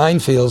these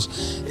minefields,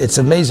 it's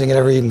amazing it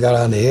ever even got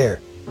on the air.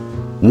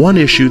 One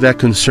issue that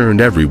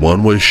concerned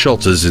everyone was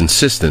Schultz's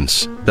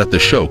insistence that the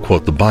show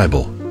quote the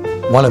Bible.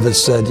 One of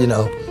us said, you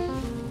know,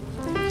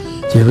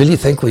 do you really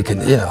think we can,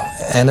 you know,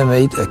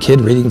 animate a kid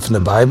reading from the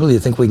Bible? Do you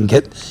think we can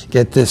get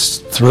this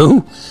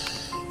through?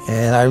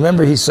 And I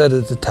remember he said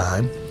at the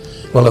time,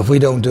 well, if we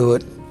don't do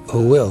it,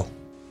 who will?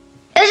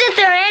 Isn't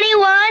there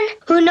anyone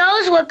who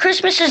knows what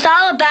Christmas is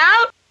all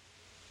about?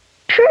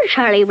 Sure,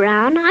 Charlie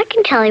Brown. I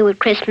can tell you what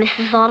Christmas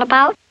is all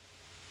about.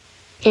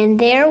 And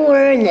there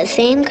were in the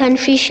same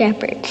country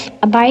shepherds,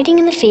 abiding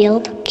in the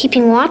field,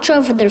 keeping watch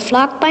over their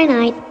flock by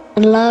night.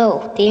 And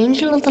lo, the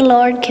angel of the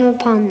Lord came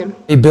upon them.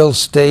 Bill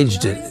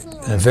staged it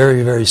in a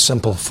very, very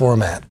simple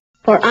format.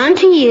 For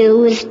unto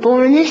you is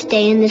born this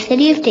day in the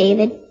city of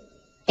David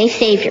a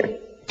Savior,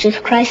 which is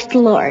Christ the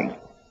Lord.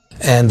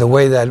 And the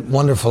way that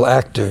wonderful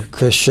actor,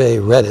 Chris Shea,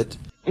 read it.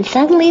 And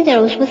suddenly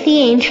there was with the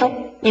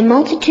angel a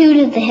multitude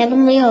of the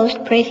heavenly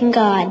host praising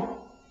God,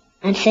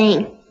 and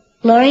saying,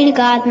 Glory to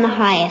God in the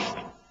highest,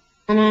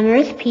 and on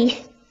earth peace,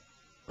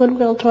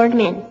 goodwill toward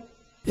men.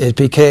 It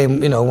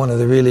became, you know, one of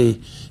the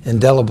really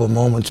indelible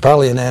moments,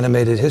 probably in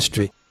animated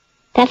history.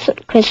 That's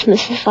what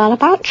Christmas is all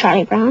about,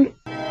 Charlie Brown.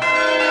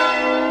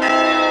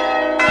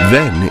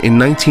 Then, in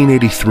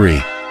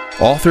 1983,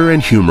 author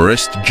and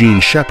humorist Gene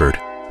Shepard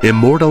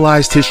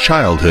immortalized his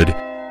childhood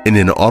in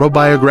an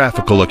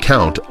autobiographical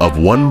account of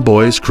One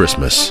Boy's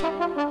Christmas.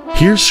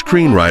 Here's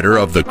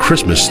screenwriter of The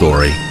Christmas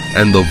Story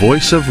and the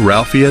voice of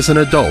Ralphie as an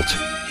adult,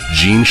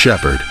 Gene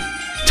Shepard,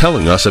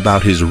 telling us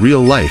about his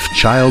real-life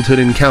childhood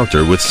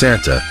encounter with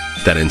Santa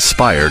that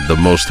inspired the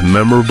most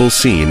memorable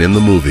scene in the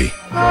movie.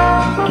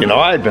 You know,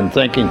 I'd been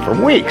thinking for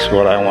weeks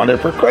what I wanted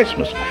for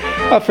Christmas.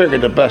 I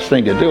figured the best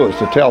thing to do is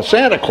to tell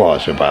Santa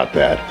Claus about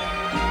that.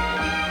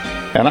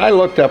 And I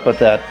looked up at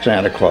that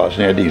Santa Claus,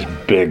 and he had these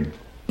big,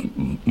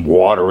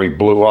 watery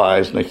blue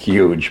eyes and a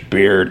huge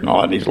beard and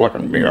all, and he's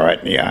looking at me right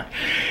in the eye.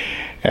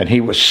 And he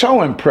was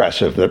so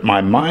impressive that my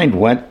mind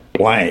went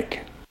blank.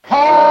 Ho,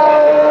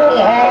 ho,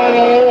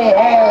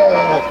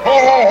 ho,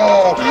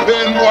 ho,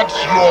 and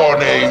what's your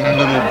name,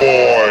 little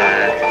boy?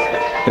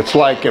 It's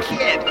like if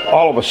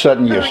all of a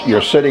sudden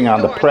you're sitting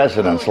on the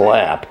president's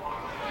lap,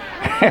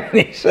 and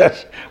he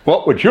says,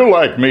 what would you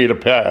like me to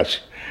pass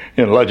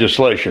in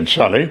legislation,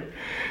 Sonny?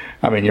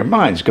 I mean, your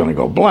mind's going to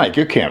go blank.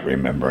 You can't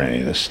remember any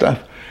of this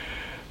stuff.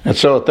 And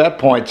so at that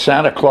point,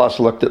 Santa Claus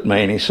looked at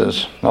me and he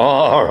says,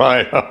 all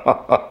right,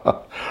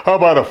 how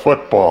about a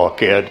football,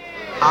 kid?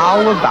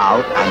 How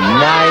about a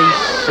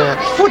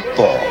nice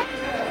football?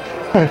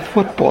 A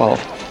football?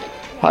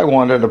 I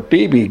wanted a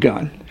BB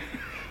gun.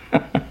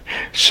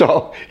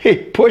 So he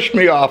pushed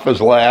me off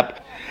his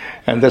lap,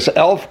 and this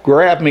elf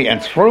grabbed me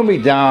and threw me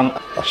down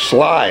a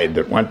slide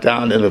that went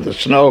down into the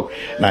snow,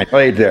 and I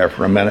laid there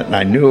for a minute, and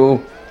I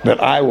knew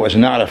that I was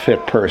not a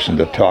fit person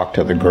to talk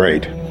to the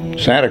great.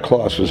 Santa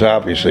Claus was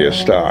obviously a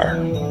star.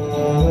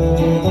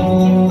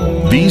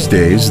 These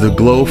days, the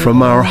glow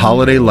from our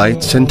holiday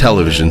lights and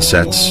television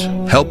sets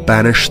help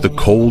banish the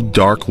cold,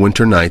 dark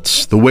winter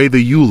nights the way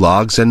the Yule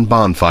logs and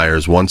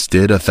bonfires once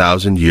did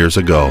 1,000 years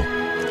ago.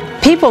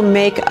 People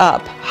make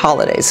up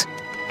holidays.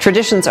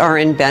 Traditions are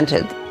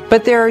invented,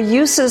 but there are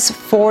uses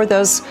for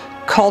those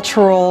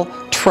cultural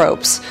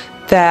tropes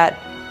that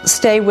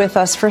stay with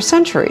us for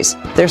centuries.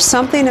 There's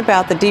something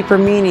about the deeper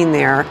meaning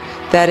there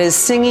that is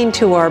singing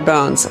to our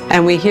bones,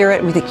 and we hear it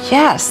and we think,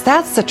 yes,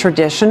 that's the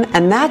tradition,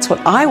 and that's what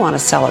I want to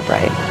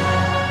celebrate.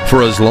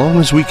 For as long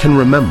as we can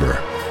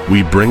remember,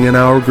 we bring in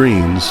our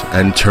greens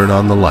and turn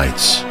on the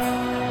lights.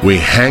 We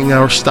hang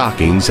our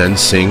stockings and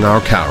sing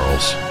our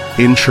carols,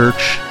 in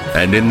church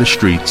and in the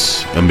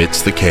streets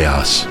amidst the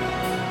chaos.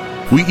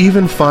 We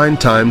even find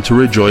time to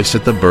rejoice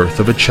at the birth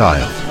of a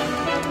child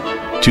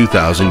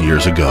 2,000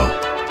 years ago.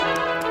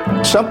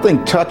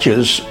 Something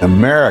touches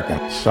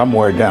American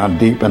somewhere down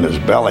deep in his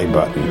belly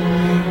button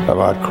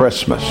about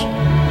Christmas.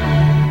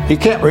 He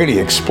can't really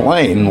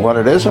explain what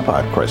it is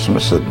about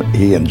Christmas that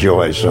he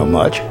enjoys so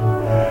much.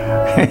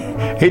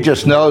 He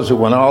just knows that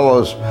when all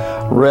those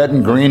red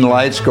and green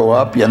lights go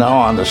up, you know,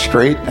 on the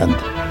street, and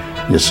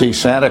you see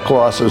Santa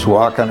Clauses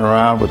walking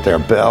around with their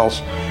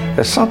bells,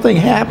 there's something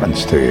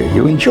happens to you.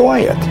 You enjoy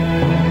it.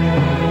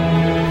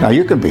 Now,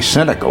 you can be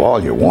cynical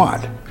all you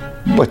want,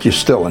 but you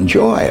still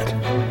enjoy it.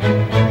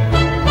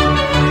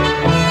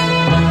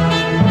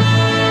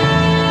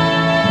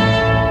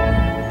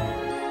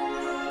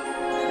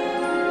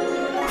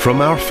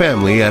 From our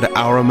family at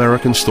Our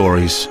American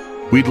Stories,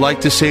 we'd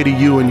like to say to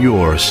you and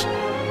yours,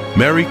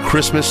 Merry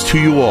Christmas to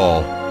you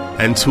all,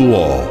 and to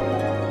all,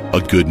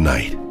 a good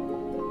night.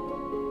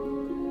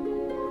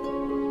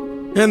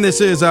 And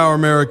this is Our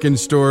American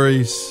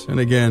Stories. And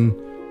again,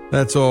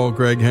 that's all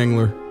Greg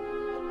Hengler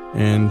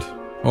and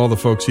all the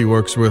folks he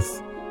works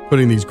with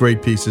putting these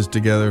great pieces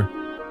together.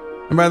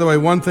 And by the way,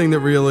 one thing that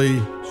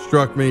really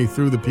struck me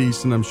through the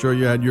piece, and I'm sure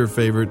you had your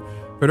favorite,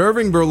 but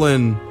Irving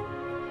Berlin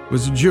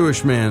was a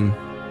Jewish man,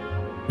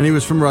 and he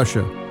was from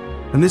Russia.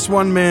 And this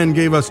one man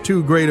gave us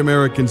two great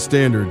American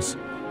standards.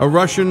 A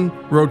Russian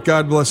wrote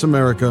God Bless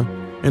America,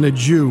 and a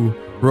Jew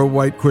wrote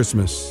White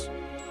Christmas.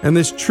 And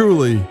this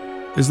truly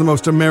is the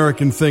most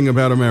American thing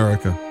about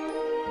America.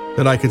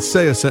 That I could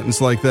say a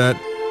sentence like that.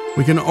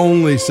 We can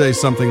only say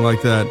something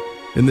like that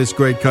in this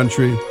great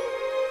country.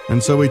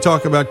 And so we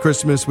talk about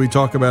Christmas, we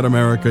talk about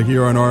America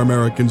here on Our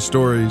American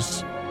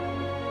Stories.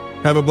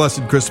 Have a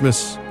blessed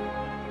Christmas,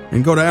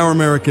 and go to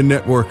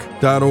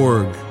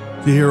ouramericannetwork.org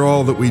to hear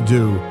all that we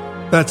do.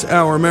 That's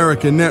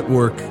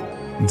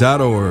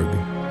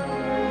ouramericannetwork.org.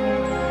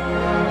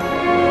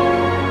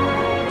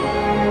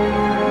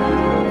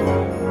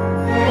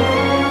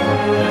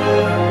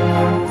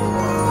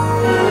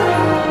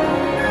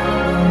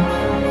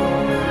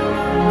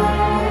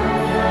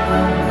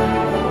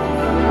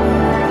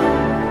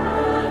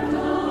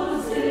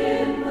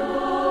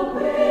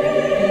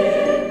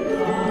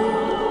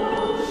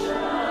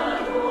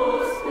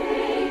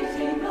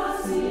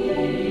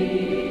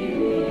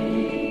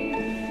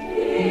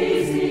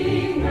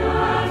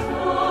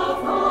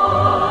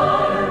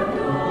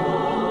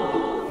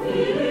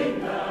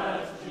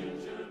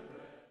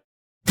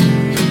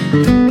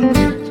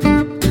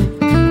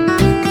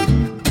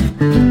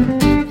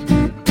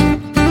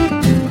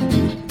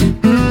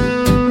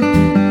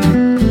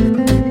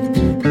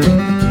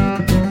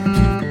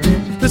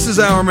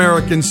 Our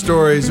American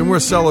Stories, and we're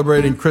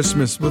celebrating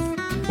Christmas with,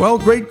 well,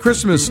 great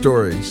Christmas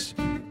stories.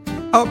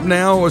 Up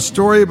now, a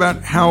story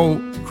about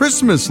how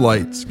Christmas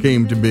lights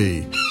came to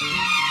be.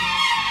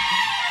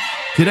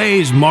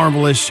 Today's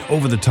marvelous,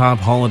 over-the-top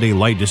holiday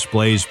light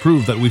displays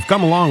prove that we've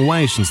come a long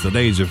way since the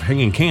days of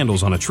hanging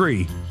candles on a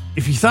tree.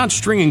 If you thought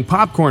stringing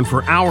popcorn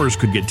for hours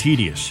could get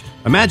tedious,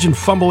 imagine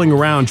fumbling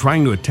around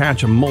trying to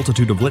attach a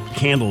multitude of lit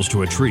candles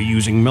to a tree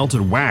using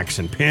melted wax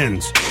and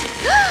pins.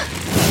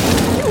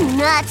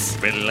 Nuts.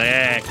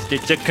 Relax,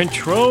 it's a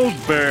controlled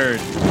burn.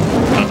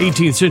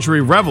 18th century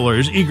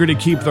revelers, eager to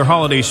keep their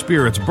holiday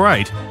spirits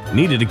bright,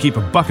 needed to keep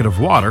a bucket of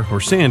water or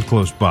sand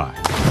close by.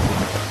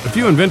 A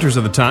few inventors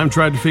of the time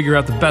tried to figure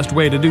out the best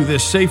way to do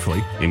this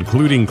safely,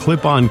 including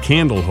clip-on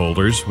candle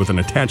holders with an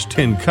attached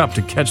tin cup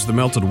to catch the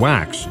melted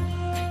wax.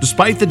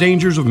 Despite the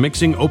dangers of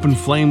mixing open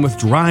flame with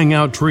drying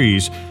out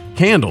trees,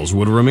 candles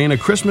would remain a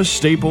Christmas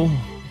staple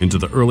into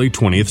the early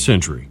 20th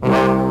century.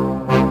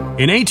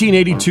 In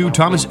 1882,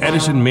 Thomas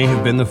Edison may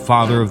have been the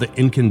father of the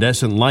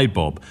incandescent light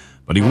bulb,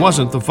 but he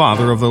wasn't the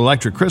father of the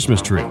electric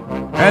Christmas tree.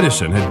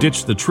 Edison had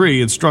ditched the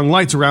tree and strung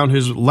lights around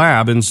his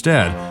lab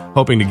instead,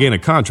 hoping to gain a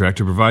contract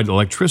to provide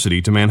electricity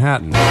to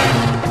Manhattan.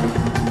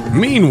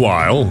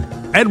 Meanwhile,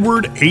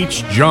 Edward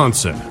H.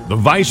 Johnson, the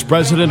vice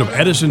president of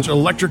Edison's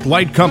Electric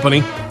Light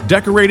Company,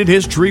 decorated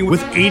his tree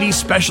with 80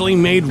 specially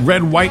made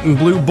red, white, and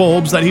blue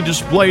bulbs that he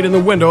displayed in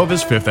the window of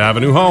his Fifth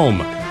Avenue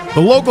home. The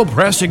local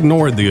press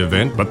ignored the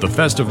event, but the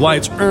festive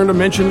lights earned a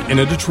mention in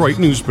a Detroit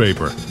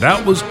newspaper.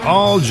 That was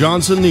all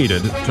Johnson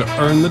needed to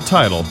earn the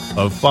title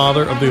of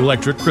Father of the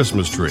Electric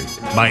Christmas Tree.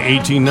 By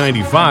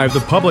 1895, the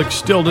public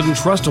still didn't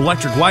trust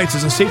electric lights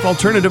as a safe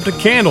alternative to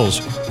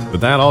candles.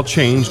 But that all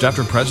changed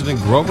after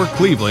President Grover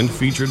Cleveland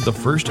featured the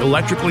first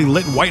electrically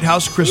lit White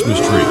House Christmas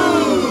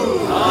tree.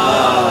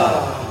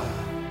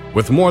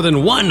 With more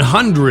than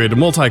 100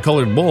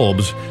 multicolored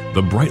bulbs,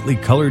 the brightly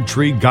colored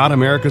tree got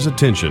America's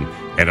attention,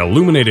 and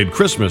illuminated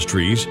Christmas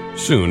trees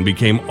soon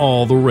became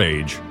all the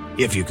rage,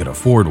 if you could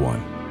afford one.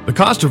 The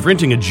cost of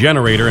renting a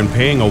generator and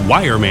paying a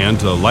wireman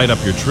to light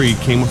up your tree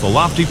came with a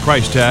lofty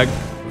price tag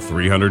of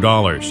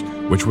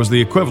 $300, which was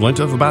the equivalent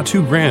of about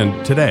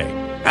 $2,000 today.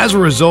 As a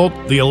result,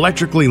 the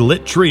electrically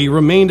lit tree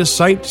remained a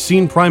sight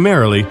seen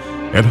primarily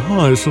at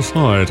high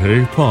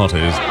society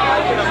parties.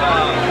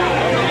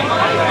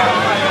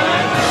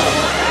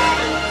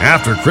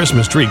 After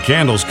Christmas tree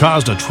candles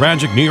caused a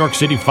tragic New York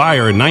City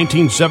fire in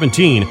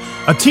 1917,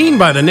 a teen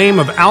by the name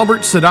of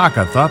Albert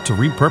Sadaka thought to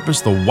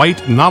repurpose the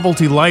white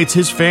novelty lights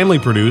his family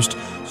produced,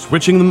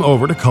 switching them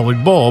over to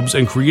colored bulbs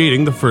and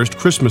creating the first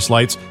Christmas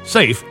lights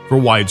safe for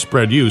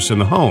widespread use in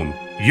the home.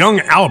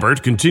 Young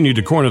Albert continued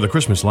to corner the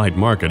Christmas light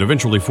market,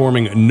 eventually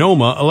forming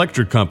NOMA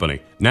Electric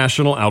Company,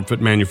 National Outfit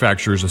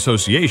Manufacturers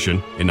Association,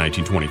 in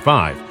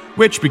 1925,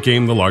 which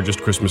became the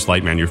largest Christmas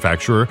light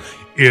manufacturer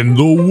in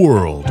the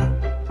world.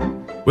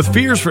 With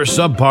fears for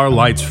subpar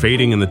lights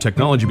fading and the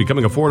technology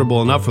becoming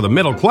affordable enough for the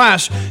middle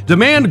class,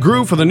 demand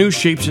grew for the new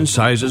shapes and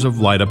sizes of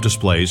light-up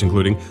displays,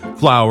 including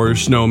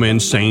flowers,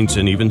 snowmen, saints,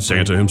 and even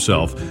Santa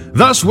himself.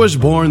 Thus was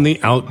born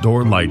the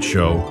Outdoor Light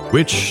Show,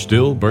 which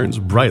still burns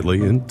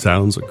brightly in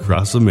towns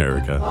across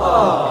America.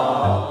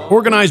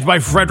 Organized by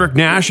Frederick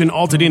Nash in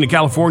Altadena,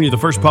 California, the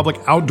first public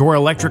outdoor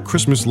electric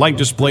Christmas light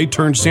display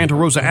turned Santa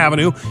Rosa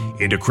Avenue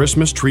into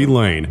Christmas Tree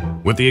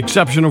Lane. With the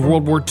exception of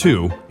World War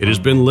II, it has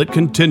been lit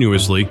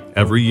continuously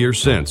every year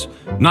since.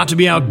 Not to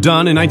be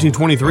outdone, in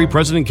 1923,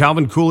 President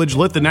Calvin Coolidge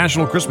lit the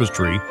National Christmas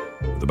Tree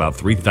with about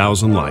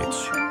 3,000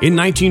 lights. In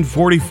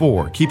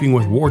 1944, keeping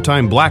with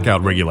wartime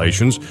blackout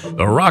regulations,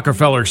 the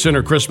Rockefeller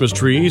Center Christmas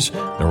trees,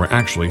 there were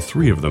actually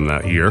 3 of them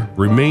that year,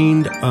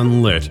 remained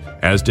unlit,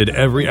 as did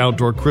every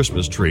outdoor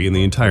Christmas tree in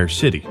the entire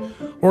city.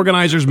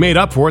 Organizers made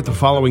up for it the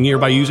following year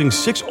by using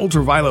 6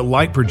 ultraviolet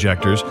light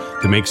projectors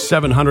to make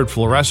 700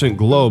 fluorescent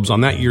globes on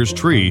that year's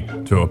tree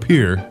to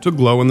appear to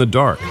glow in the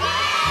dark.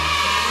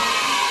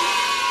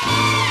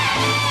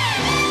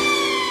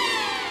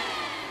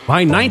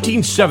 By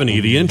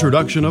 1970, the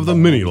introduction of the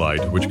mini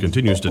light, which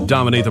continues to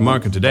dominate the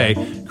market today,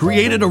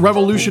 created a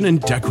revolution in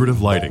decorative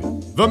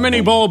lighting. The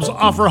mini bulbs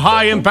offer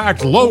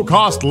high-impact,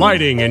 low-cost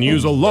lighting and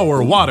use a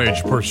lower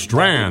wattage per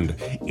strand.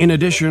 In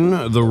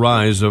addition, the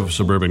rise of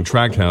suburban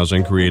tract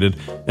housing created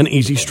an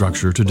easy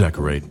structure to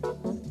decorate.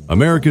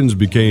 Americans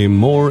became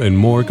more and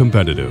more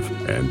competitive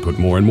and put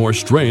more and more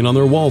strain on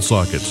their wall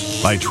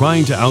sockets by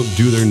trying to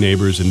outdo their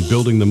neighbors in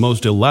building the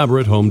most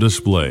elaborate home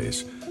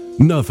displays.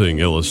 Nothing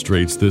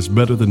illustrates this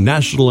better than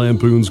National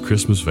Lampoon's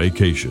Christmas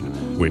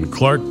Vacation, when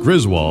Clark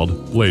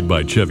Griswold, played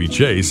by Chevy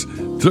Chase,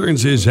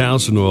 turns his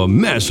house into a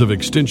mess of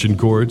extension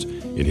cords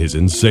in his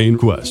insane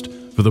quest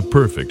for the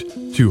perfect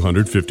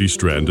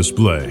 250-strand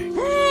display.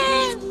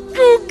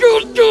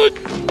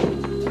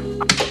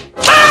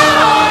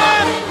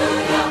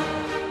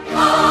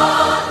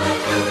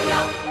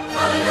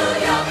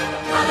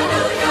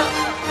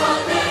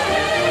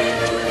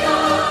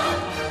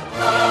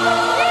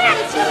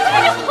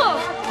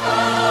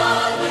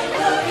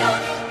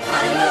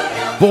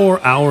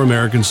 For Our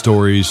American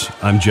Stories,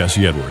 I'm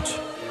Jesse Edwards,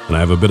 and I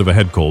have a bit of a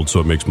head cold,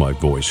 so it makes my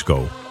voice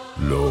go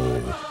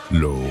low,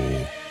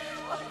 low.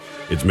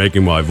 It's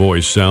making my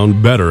voice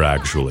sound better,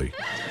 actually.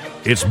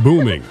 It's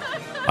booming.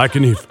 I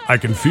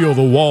can feel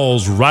the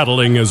walls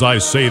rattling as I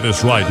say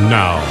this right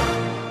now.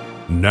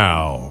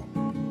 Now.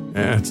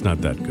 It's not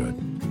that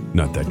good.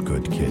 Not that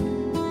good, kid.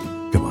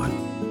 Come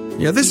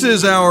on. Yeah, this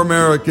is Our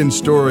American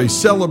Story,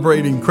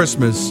 celebrating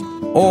Christmas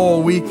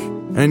all week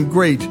and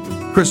great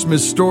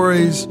Christmas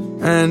stories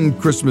and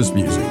Christmas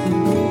music.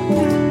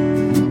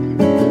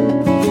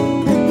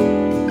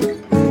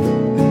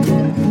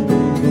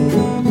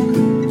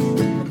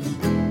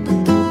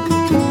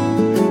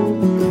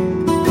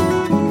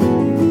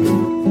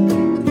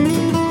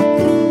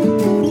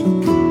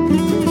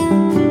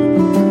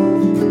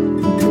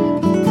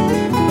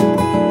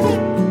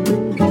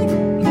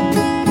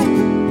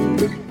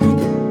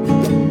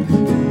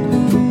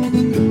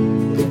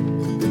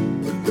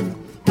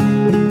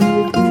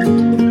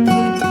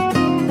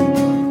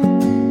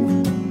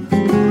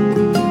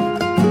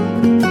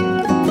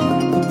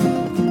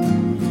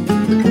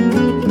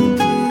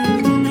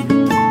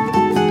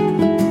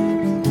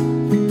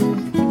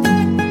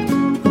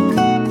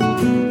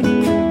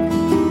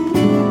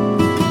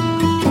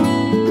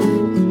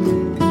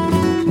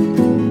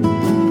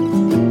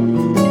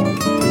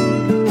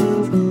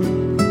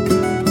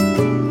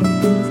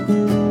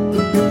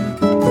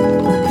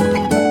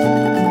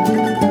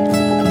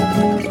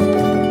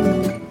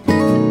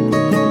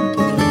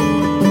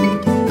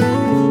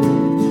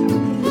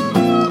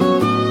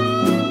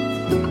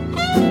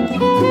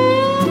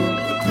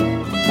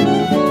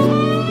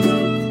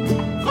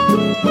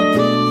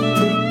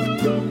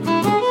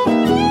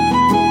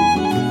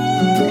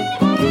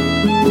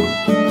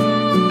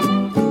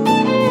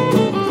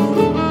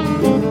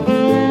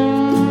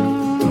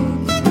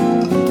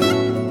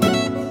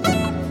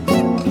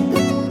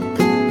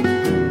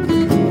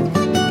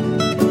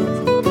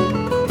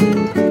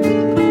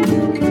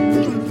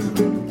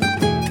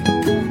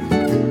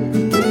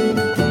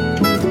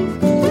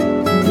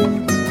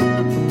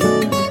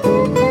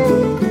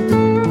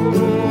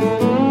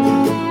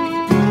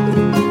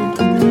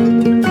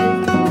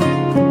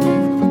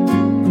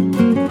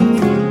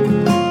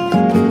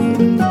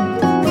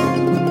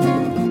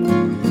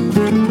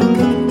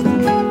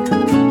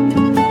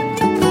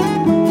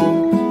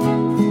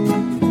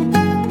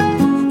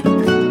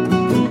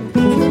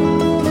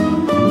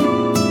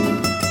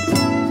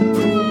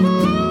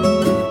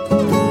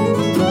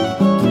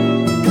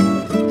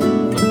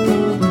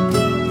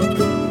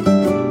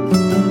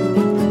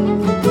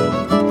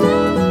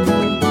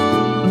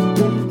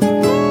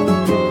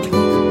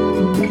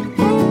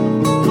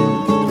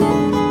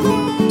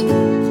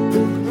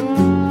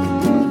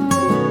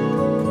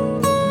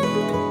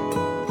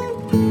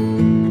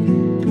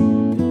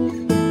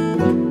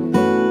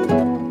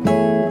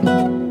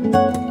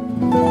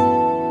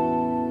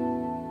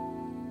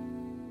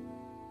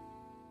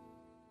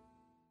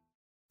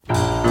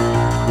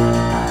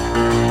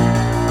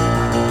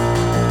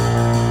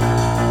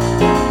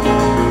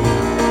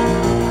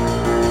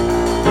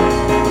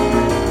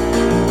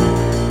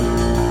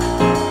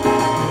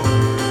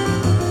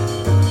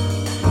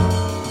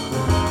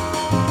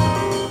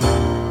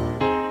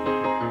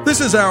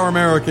 This is Our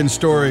American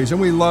Stories,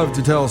 and we love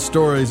to tell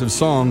stories of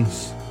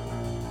songs.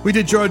 We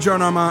did Georgia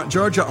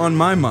on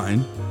My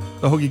Mind,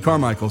 the Hoagie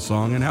Carmichael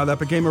song, and how that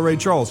became a Ray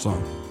Charles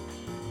song.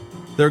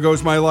 There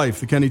Goes My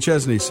Life, the Kenny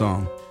Chesney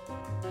song.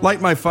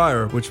 Light My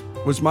Fire, which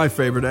was my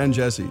favorite and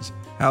Jesse's,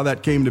 how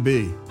that came to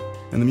be,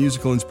 and the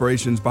musical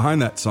inspirations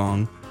behind that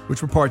song,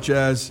 which were part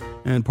jazz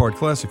and part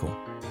classical.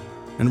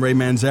 And Ray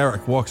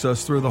Manzarek walks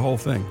us through the whole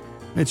thing.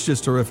 It's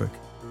just terrific.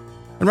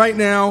 And right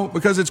now,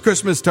 because it's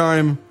Christmas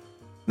time,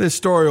 this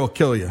story will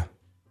kill you.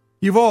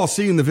 You've all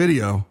seen the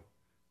video.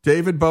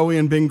 David Bowie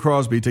and Bing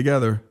Crosby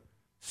together,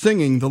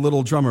 singing The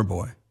Little Drummer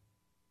Boy.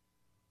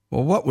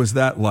 Well, what was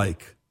that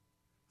like?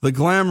 The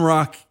glam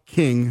rock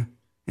king,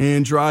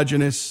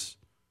 androgynous,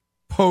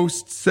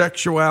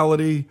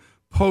 post-sexuality,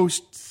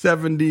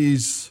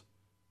 post-70s,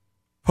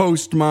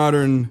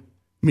 postmodern,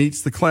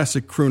 meets the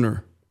classic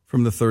crooner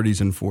from the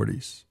 30s and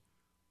 40s.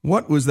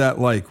 What was that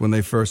like when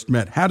they first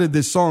met? How did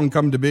this song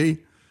come to be?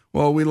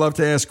 Well, we love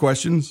to ask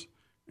questions,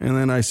 and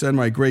then I send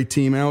my great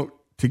team out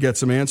to get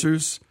some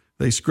answers.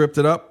 They script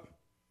it up,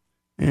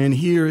 and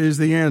here is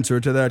the answer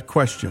to that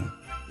question.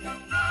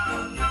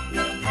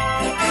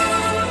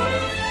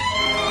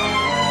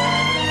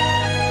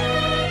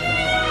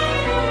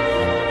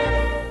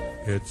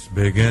 It's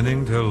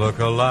beginning to look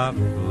a lot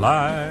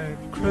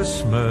like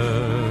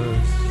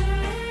Christmas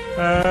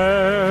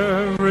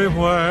everywhere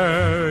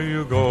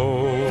you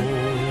go.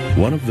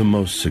 One of the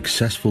most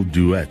successful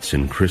duets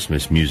in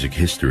Christmas music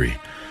history,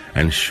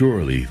 and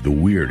surely the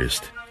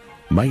weirdest,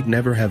 might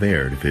never have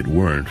aired if it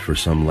weren't for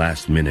some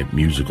last-minute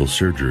musical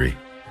surgery.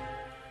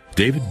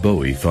 David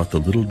Bowie thought The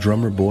Little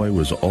Drummer Boy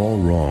was all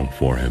wrong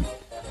for him.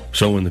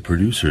 So when the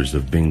producers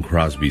of Bing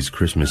Crosby's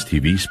Christmas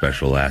TV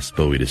special asked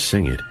Bowie to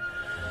sing it,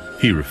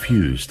 he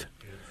refused.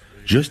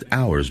 Just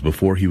hours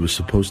before he was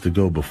supposed to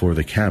go before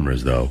the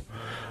cameras, though,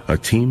 a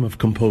team of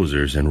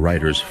composers and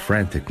writers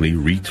frantically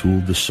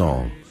retooled the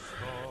song.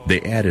 They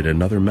added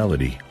another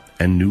melody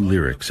and new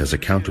lyrics as a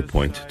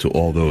counterpoint to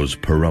all those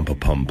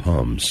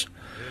pa-rum-pa-pum-pums,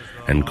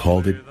 and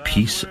called it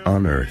Peace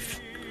on Earth.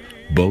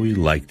 Bowie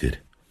liked it.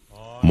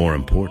 More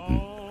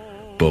important,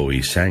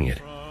 Bowie sang it.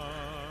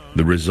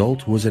 The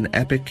result was an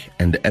epic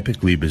and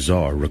epically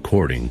bizarre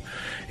recording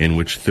in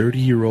which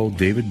 30-year-old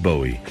David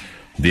Bowie,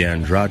 the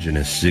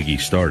androgynous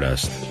Ziggy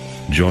Stardust,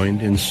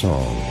 joined in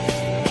song.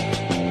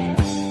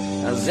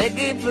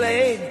 Ziggy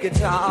played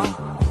guitar,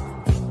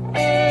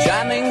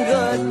 jamming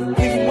good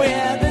with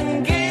Weird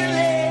and Gilly,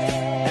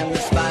 and the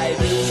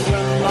spiders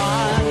were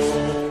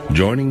Mars.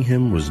 Joining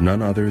him was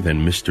none other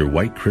than Mr.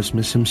 White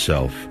Christmas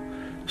himself,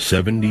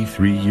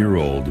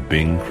 73-year-old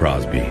Bing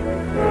Crosby. I'm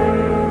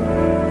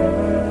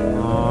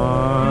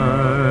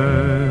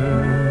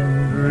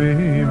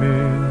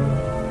dreaming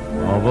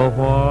of a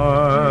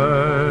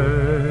white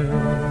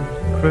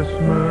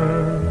Christmas.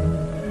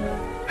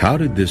 How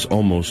did this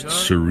almost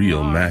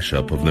surreal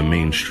mashup of the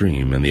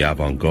mainstream and the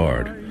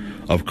avant-garde,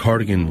 of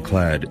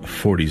cardigan-clad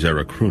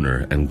 40s-era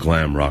crooner and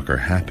glam rocker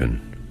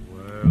happen?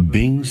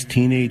 Bing's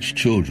teenage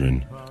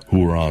children, who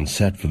were on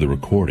set for the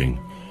recording,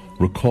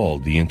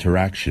 recalled the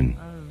interaction.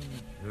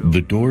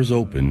 The doors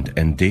opened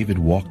and David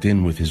walked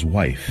in with his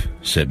wife,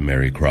 said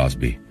Mary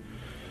Crosby.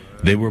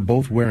 They were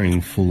both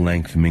wearing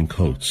full-length mink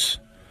coats.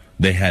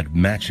 They had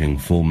matching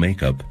full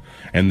makeup,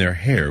 and their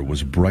hair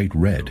was bright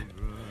red.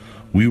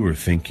 We were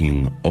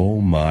thinking,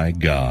 oh my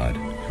God.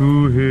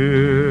 To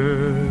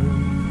hear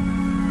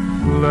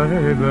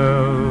sleigh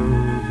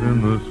bells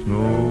in the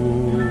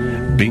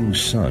snow. Bing's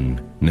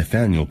son,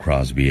 Nathaniel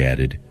Crosby,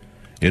 added,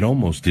 it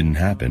almost didn't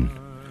happen.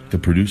 The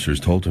producers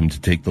told him to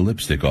take the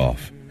lipstick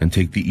off and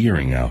take the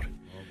earring out.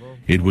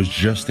 It was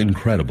just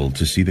incredible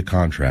to see the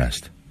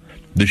contrast.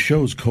 The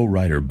show's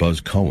co-writer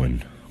Buzz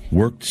Cohen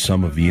worked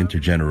some of the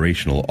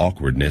intergenerational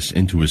awkwardness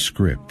into his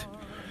script.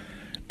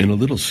 In a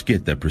little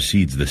skit that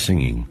precedes the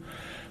singing,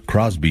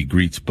 Crosby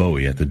greets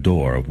Bowie at the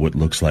door of what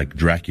looks like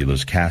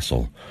Dracula's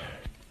castle.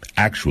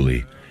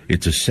 Actually,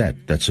 it's a set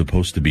that's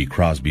supposed to be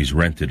Crosby's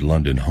rented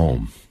London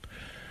home.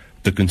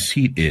 The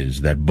conceit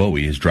is that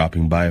Bowie is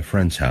dropping by a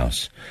friend's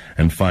house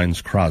and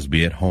finds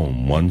Crosby at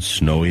home one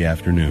snowy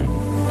afternoon.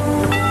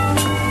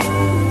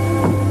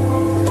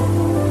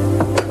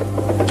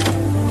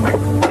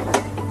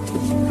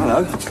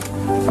 Hello.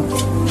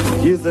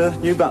 You the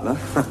new butler?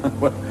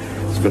 Well,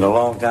 it's been a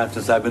long time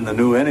since I've been the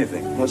new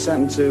anything. What's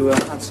happened to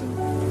Hudson?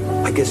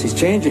 I guess he's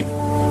changing.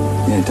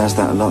 Yeah, he does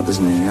that a lot,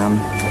 doesn't he?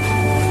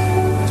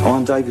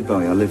 I'm David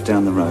Bowie. I live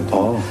down the road.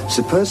 Oh.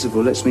 Sir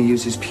Percival lets me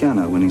use his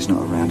piano when he's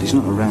not around. He's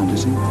not around,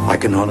 is he? I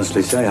can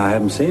honestly say I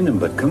haven't seen him,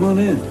 but come on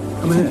in.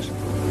 Come in.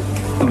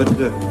 But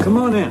come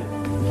on in.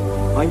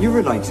 Are you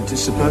related to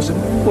Sir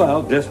Percival?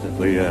 Well,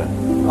 distantly, yeah.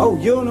 Oh,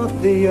 you're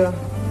not the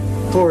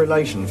poor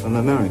relation from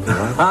America,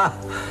 right? Ha!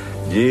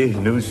 Gee,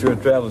 news sure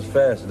travels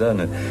fast,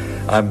 doesn't it?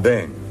 I'm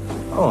Bing.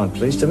 Oh, I'm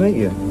pleased to meet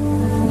you.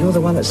 You're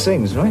the one that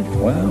sings, right?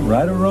 Well,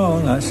 right or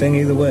wrong, I sing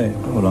either way.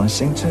 Oh, well, I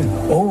sing too.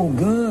 Oh,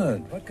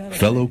 good.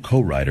 Fellow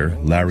co-writer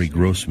Larry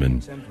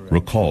Grossman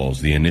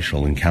recalls the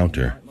initial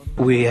encounter.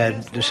 We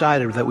had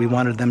decided that we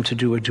wanted them to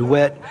do a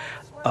duet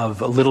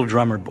of A Little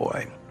Drummer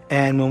Boy.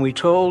 And when we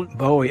told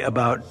Bowie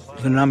about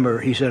the number,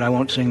 he said, I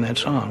won't sing that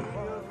song.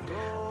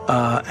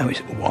 And we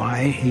said,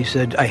 why? He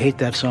said, I hate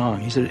that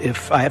song. He said,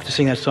 if I have to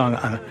sing that song,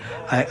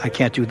 I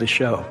can't do the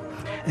show.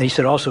 And he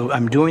said also,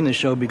 I'm doing the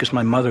show because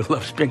my mother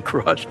loves Bing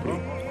Crosby.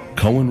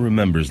 Cohen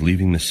remembers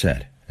leaving the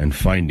set and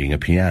finding a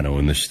piano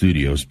in the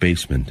studio's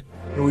basement.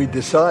 We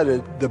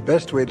decided the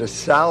best way to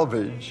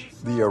salvage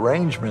the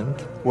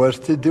arrangement was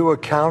to do a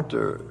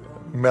counter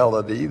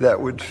melody that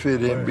would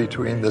fit in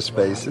between the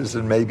spaces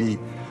and maybe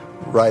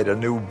write a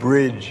new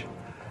bridge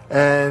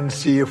and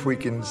see if we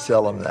can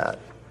sell them that.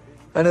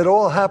 And it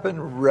all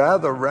happened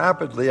rather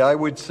rapidly. I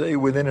would say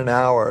within an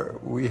hour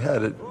we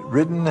had it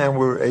written and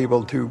were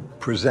able to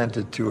present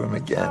it to him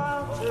again.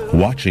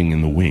 Watching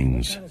in the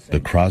wings, the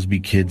Crosby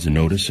kids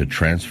notice a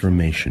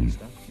transformation.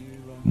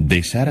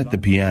 They sat at the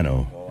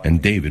piano,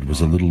 and David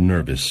was a little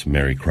nervous,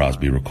 Mary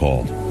Crosby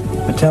recalled.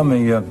 Tell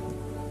me, you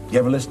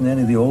ever listen to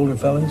any of the older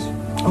fellas?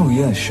 Oh,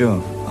 yeah,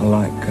 sure. I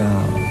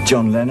like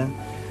John Lennon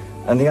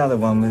and the other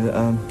one with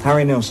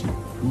Harry Nilsson.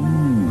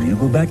 You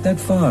go back that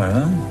far,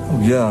 huh?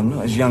 Oh, yeah, I'm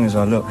not as young as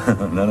I look.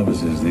 None of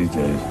us is these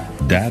days.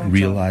 Dad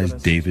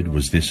realized David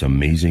was this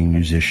amazing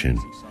musician,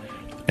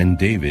 and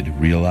David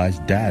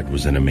realized Dad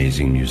was an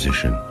amazing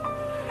musician.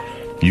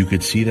 You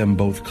could see them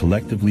both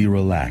collectively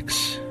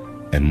relax,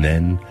 and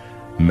then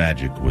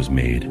magic was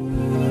made.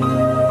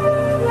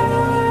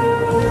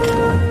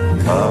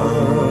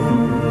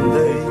 Come,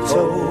 they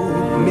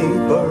told me,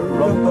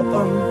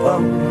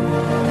 ba-rum-pa-pum-pum,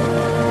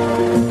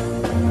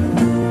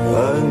 a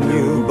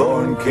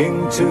newborn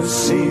king to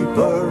see,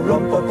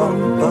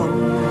 ba-rum-pa-pum-pum.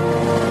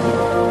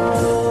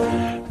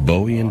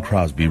 Bowie and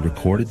Crosby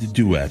recorded the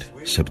duet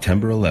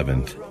September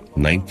 11th,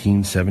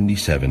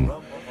 1977,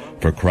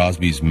 for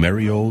Crosby's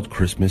Merry Old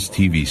Christmas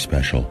TV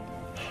special.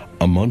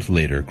 A month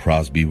later,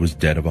 Crosby was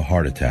dead of a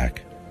heart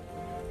attack.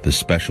 The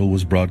special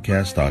was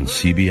broadcast on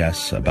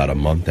CBS about a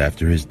month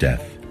after his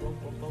death.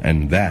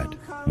 And that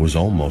was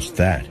almost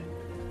that.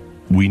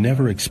 We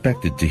never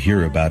expected to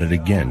hear about it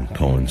again,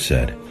 Cohen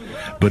said.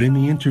 But in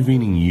the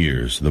intervening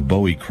years, the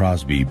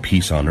Bowie-Crosby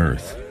Peace on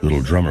Earth,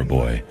 Little Drummer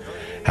Boy,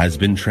 has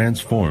been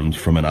transformed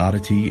from an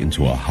oddity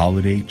into a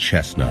holiday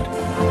chestnut.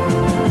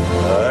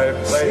 I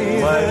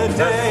played my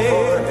day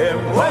for him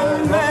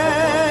when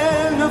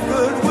men of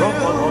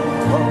goodwill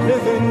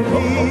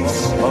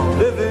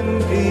live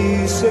in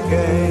peace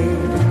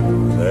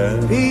again.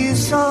 Then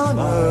peace on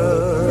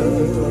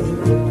earth,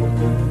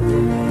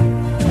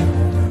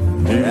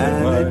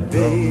 and it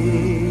be.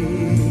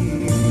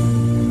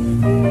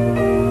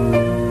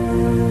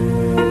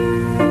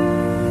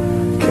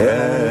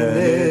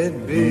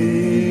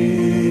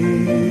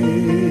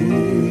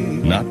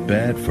 Not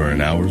bad for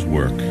an hour's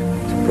work.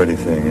 It's a pretty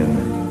thing, isn't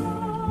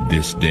it?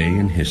 This day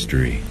in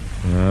history.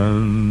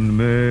 And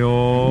may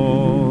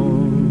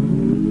all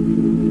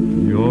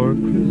your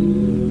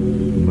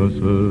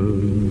Christmases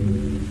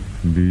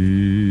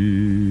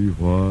be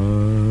white.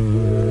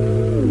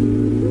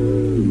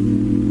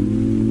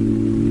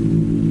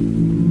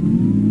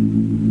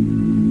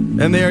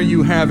 And there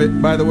you have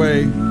it. By the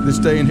way, this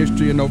day in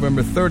history on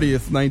November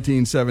 30th,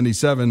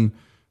 1977,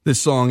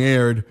 this song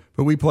aired,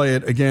 but we play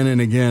it again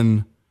and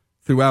again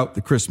throughout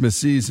the Christmas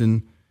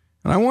season.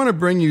 And I want to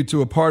bring you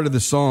to a part of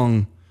the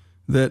song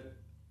that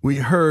we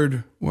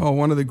heard, well,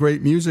 one of the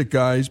great music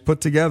guys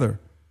put together.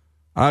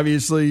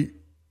 Obviously,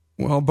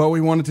 well,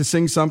 Bowie wanted to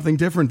sing something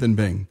different than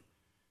Bing.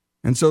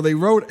 And so they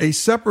wrote a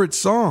separate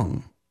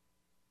song.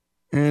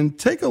 And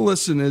take a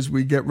listen as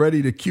we get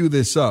ready to cue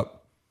this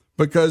up,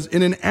 because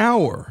in an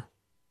hour,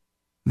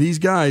 these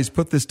guys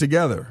put this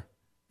together.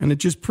 And it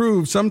just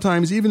proves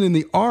sometimes even in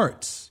the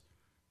arts,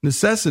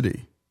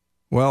 necessity,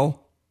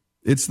 well,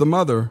 it's the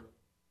mother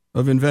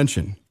of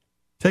invention.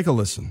 Take a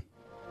listen.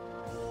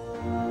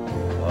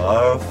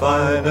 Our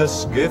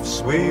finest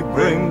gifts we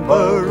bring,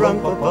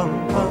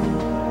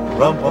 ba-rum-pa-pum-pum,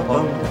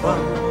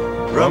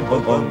 rum-pa-pum-pum,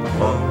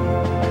 rum-pa-pum-pum.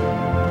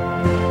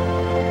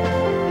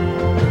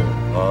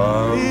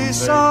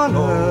 Peace on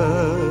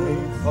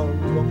earth,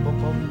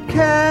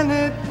 can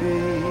it be?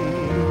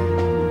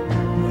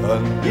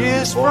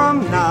 Years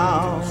from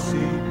now,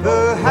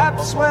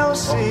 perhaps we'll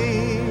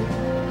see.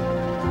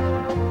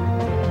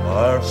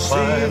 Our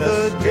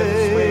finest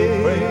gifts we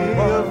bring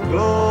of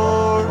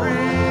glory.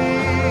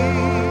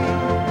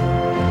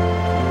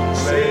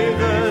 Say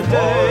the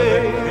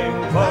day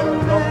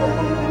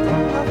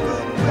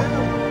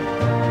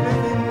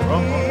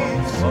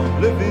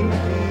live in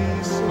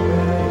peace,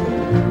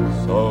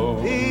 so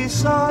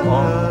peace on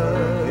earth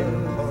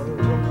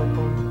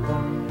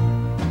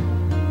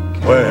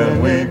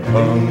when we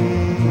come.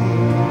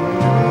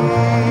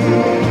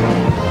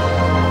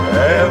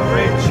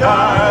 Every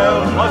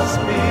child must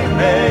be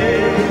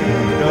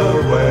made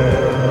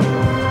aware.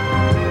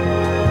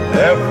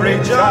 Every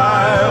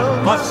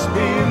child must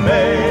be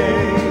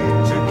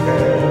made to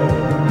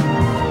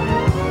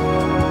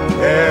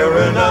care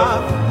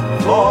enough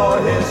for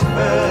his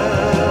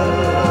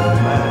fellow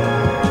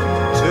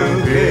man, to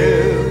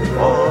give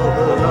all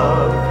the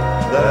love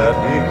that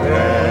he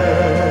can.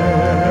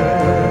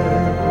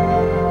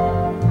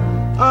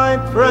 I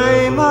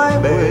pray my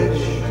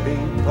wish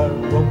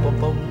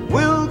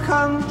will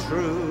come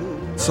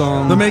true.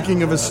 Song, the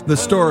making of the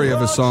story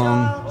of a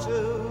song,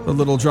 The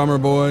Little Drummer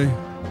Boy,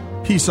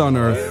 Peace on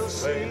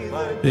Earth,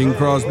 Bing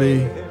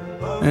Crosby,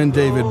 and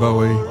David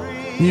Bowie.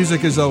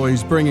 Music is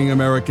always bringing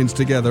Americans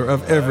together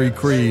of every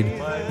creed,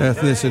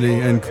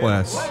 ethnicity, and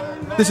class.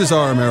 This is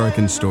Our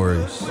American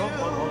Stories.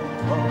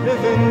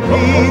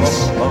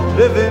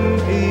 Live in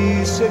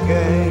peace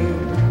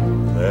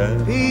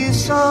again,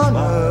 peace on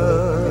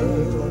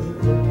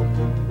earth,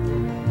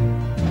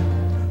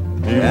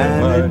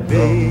 can it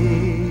be?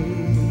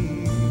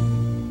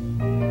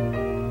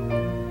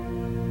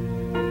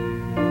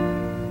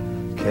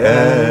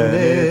 Can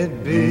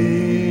it be?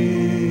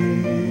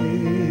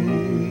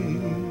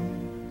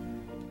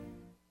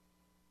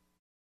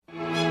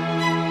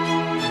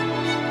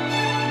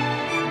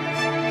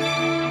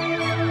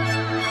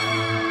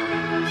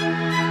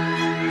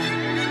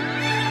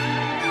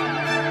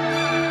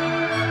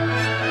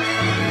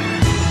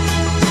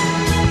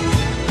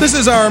 This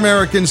is Our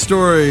American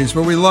Stories,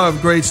 where we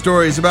love great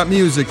stories about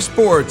music,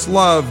 sports,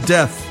 love,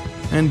 death,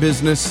 and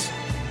business.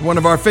 One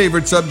of our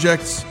favorite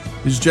subjects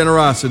is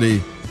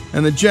generosity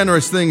and the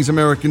generous things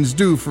Americans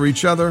do for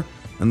each other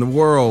and the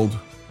world,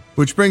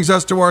 which brings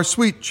us to our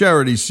sweet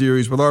charity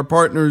series with our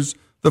partners,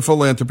 the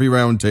Philanthropy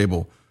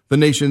Roundtable, the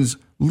nation's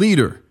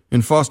leader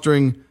in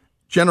fostering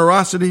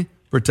generosity,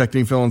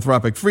 protecting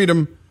philanthropic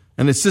freedom,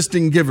 and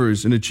assisting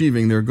givers in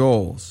achieving their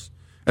goals.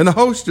 And the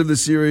host of the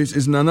series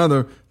is none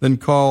other than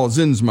Carl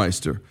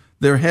Zinsmeister,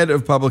 their head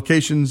of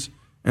publications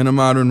and a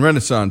modern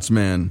Renaissance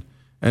man.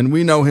 And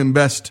we know him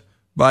best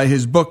by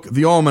his book,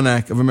 The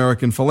Almanac of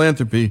American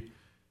Philanthropy.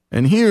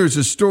 And here's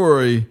a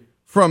story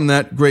from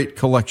that great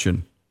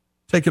collection.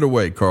 Take it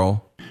away,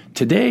 Carl.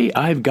 Today,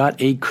 I've got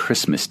a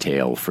Christmas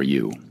tale for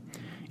you.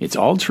 It's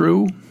all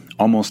true,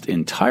 almost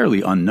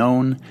entirely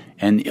unknown,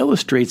 and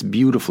illustrates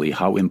beautifully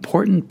how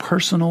important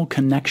personal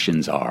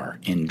connections are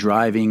in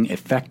driving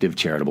effective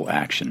charitable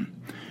action.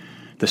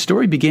 The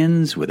story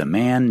begins with a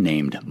man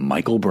named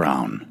Michael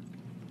Brown.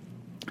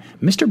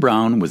 Mr.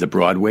 Brown was a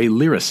Broadway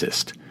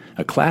lyricist,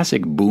 a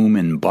classic boom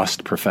and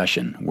bust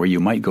profession where you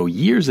might go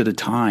years at a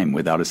time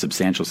without a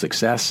substantial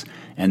success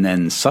and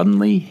then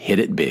suddenly hit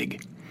it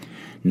big.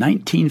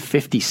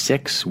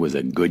 1956 was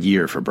a good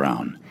year for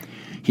Brown.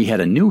 He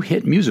had a new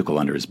hit musical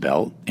under his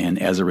belt, and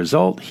as a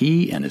result,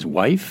 he and his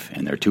wife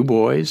and their 2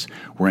 boys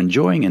were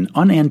enjoying an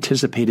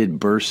unanticipated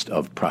burst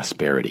of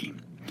prosperity.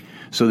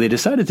 So they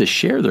decided to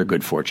share their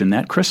good fortune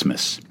that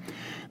Christmas.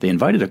 They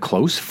invited a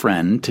close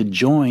friend to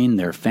join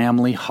their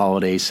family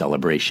holiday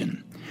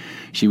celebration.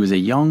 She was a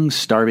young,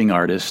 starving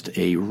artist,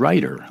 a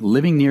writer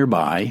living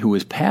nearby who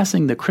was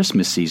passing the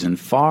Christmas season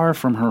far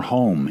from her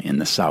home in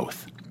the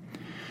South.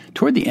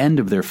 Toward the end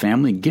of their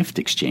family gift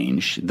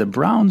exchange, the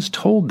Browns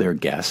told their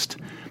guest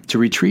to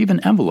retrieve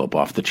an envelope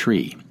off the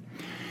tree.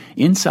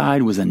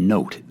 Inside was a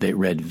note that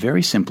read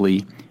very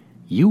simply,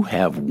 "You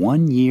have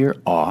 1 year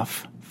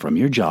off from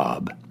your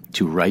job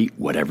to write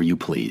whatever you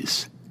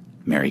please.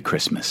 Merry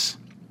Christmas."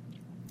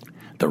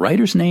 The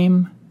writer's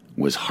name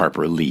was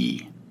Harper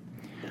Lee.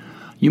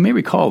 You may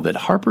recall that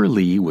Harper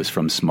Lee was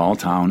from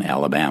small-town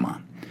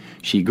Alabama.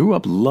 She grew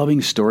up loving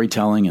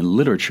storytelling and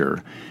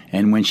literature,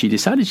 and when she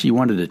decided she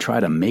wanted to try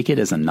to make it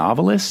as a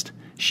novelist,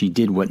 she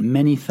did what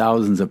many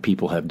thousands of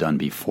people have done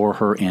before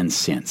her and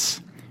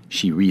since.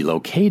 She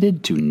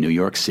relocated to New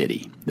York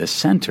City, the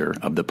center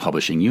of the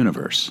publishing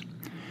universe.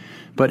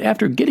 But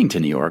after getting to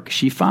New York,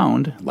 she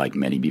found, like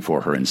many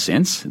before her and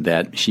since,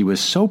 that she was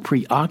so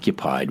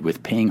preoccupied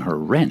with paying her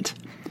rent,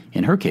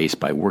 in her case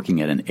by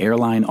working at an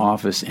airline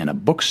office and a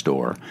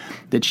bookstore,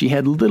 that she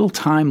had little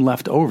time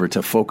left over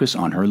to focus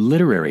on her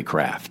literary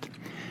craft.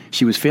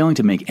 She was failing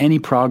to make any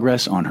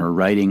progress on her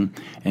writing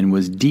and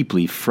was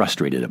deeply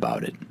frustrated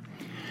about it.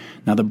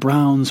 Now, the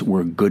Browns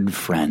were good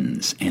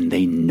friends, and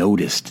they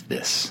noticed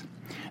this.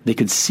 They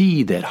could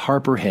see that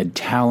Harper had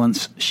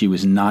talents she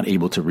was not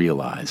able to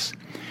realize.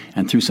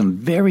 And through some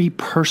very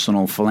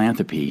personal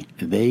philanthropy,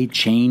 they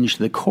changed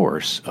the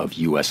course of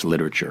U.S.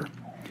 literature.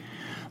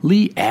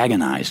 Lee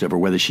agonized over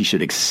whether she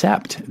should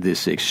accept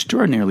this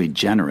extraordinarily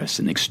generous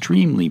and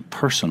extremely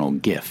personal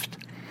gift.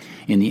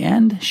 In the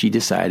end, she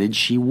decided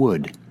she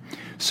would.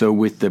 So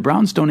with the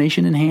Browns'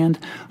 donation in hand,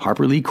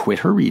 Harper Lee quit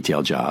her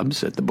retail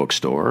jobs at the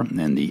bookstore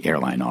and the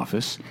airline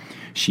office.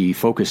 She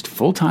focused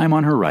full-time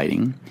on her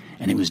writing,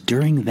 and it was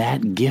during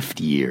that gift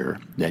year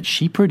that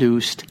she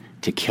produced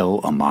To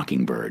Kill a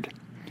Mockingbird.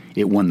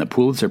 It won the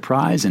Pulitzer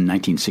Prize in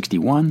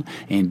 1961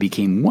 and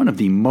became one of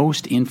the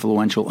most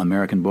influential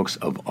American books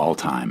of all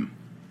time.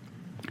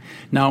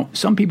 Now,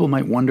 some people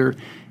might wonder,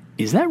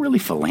 is that really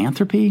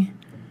philanthropy?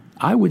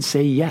 I would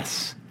say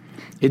yes.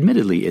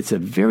 Admittedly, it's a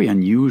very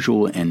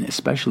unusual and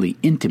especially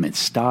intimate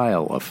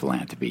style of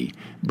philanthropy,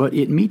 but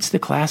it meets the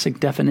classic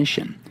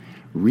definition,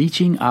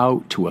 reaching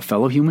out to a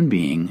fellow human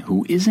being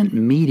who isn't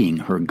meeting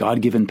her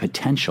God-given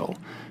potential,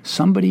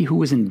 somebody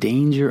who is in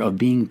danger of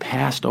being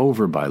passed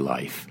over by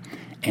life,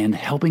 and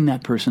helping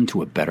that person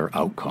to a better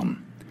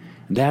outcome.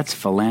 That's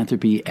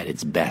philanthropy at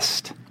its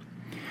best.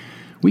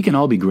 We can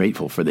all be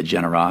grateful for the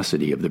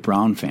generosity of the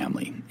Brown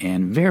family,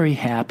 and very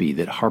happy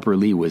that Harper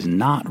Lee was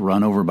not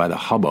run over by the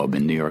hubbub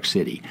in New York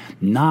City,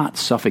 not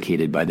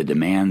suffocated by the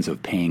demands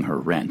of paying her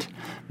rent,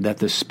 that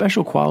the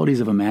special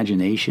qualities of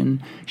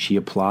imagination she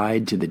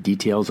applied to the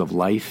details of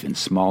life in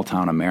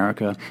small-town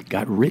America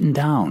got written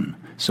down,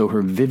 so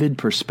her vivid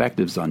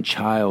perspectives on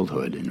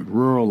childhood and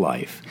rural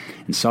life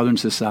and Southern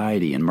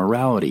society and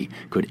morality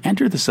could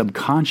enter the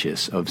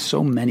subconscious of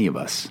so many of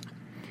us.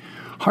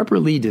 Harper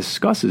Lee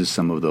discusses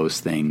some of those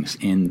things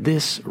in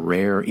this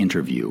rare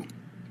interview.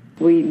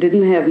 We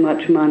didn't have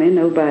much money.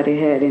 Nobody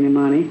had any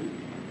money.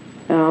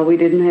 We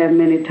didn't have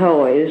many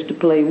toys to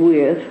play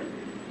with.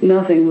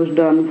 Nothing was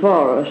done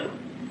for us.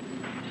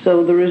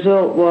 So the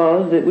result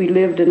was that we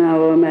lived in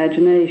our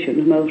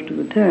imaginations most of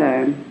the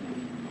time.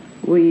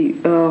 We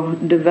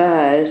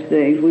devised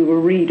things. We were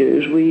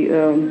readers.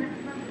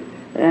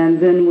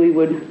 And then we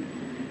would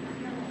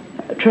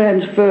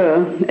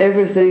transfer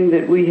everything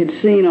that we had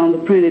seen on the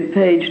printed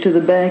page to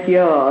the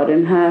backyard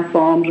in high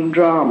forms of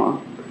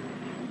drama.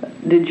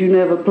 Did you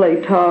never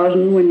play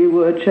Tarzan when you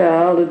were a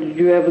child, or did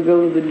you ever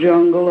go to the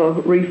jungle or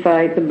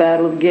refight the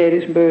Battle of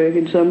Gettysburg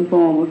in some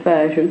form or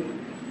fashion?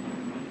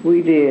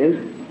 We did.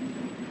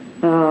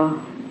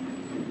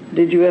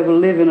 Did you ever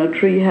live in a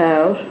tree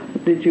house?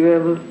 Did you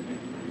ever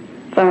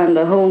find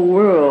the whole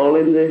world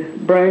in the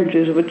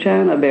branches of a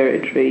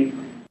chinaberry tree?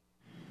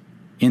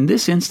 In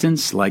this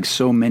instance, like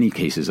so many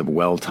cases of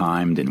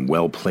well-timed and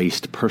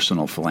well-placed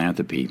personal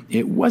philanthropy,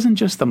 it wasn't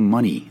just the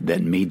money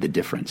that made the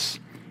difference.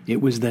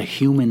 It was the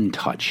human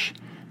touch,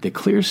 the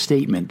clear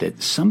statement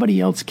that somebody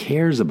else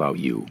cares about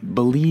you,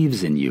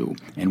 believes in you,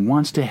 and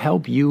wants to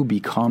help you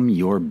become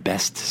your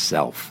best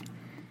self.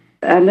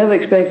 I never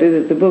expected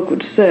that the book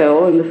would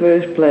sell in the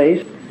first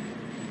place,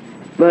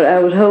 but I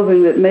was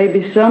hoping that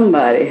maybe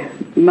somebody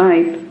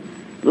might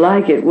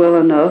like it well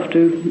enough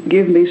to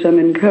give me some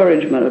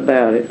encouragement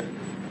about it.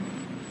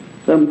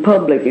 Some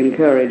public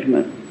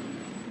encouragement.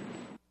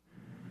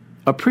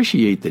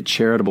 Appreciate the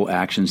charitable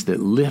actions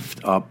that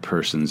lift up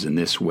persons in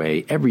this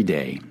way every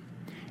day.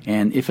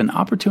 And if an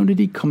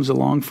opportunity comes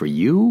along for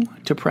you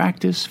to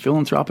practice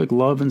philanthropic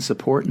love and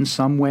support in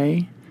some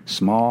way,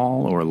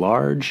 small or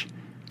large,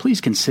 please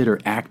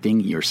consider acting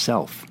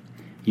yourself.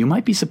 You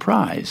might be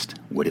surprised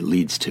what it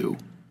leads to.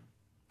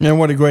 And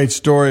what a great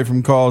story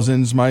from Carl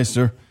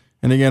Zinsmeister.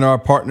 And again, our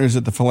partners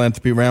at the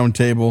Philanthropy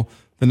Roundtable,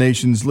 the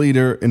nation's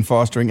leader in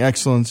fostering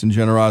excellence and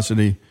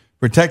generosity,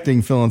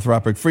 protecting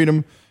philanthropic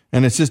freedom,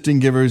 and assisting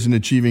givers in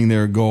achieving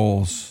their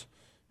goals.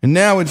 And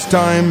now it's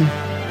time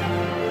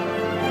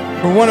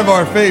for one of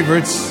our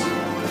favorites,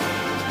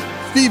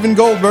 Stephen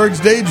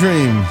Goldberg's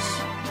Daydreams.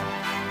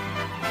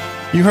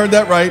 You heard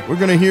that right. We're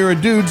going to hear a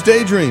dude's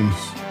daydreams.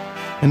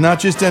 And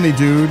not just any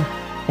dude,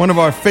 one of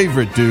our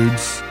favorite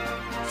dudes.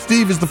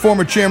 Steve is the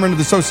former chairman of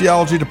the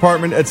sociology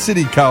department at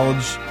City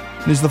College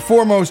and is the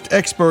foremost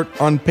expert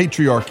on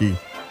patriarchy,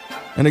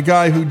 and a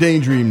guy who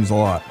daydreams a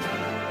lot.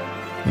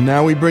 And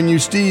now we bring you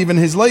Steve and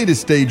his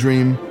latest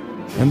daydream.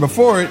 And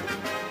before it,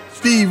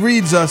 Steve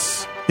reads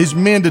us his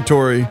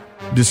mandatory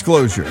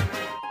disclosure.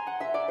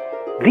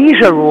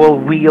 These are all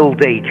real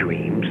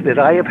daydreams that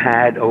I have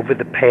had over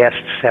the past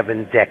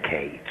 7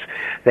 decades.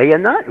 They are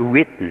not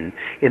written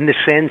in the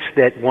sense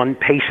that one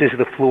paces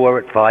the floor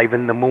at 5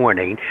 in the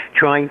morning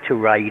trying to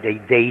write a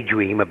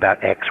daydream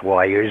about X,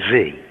 Y, or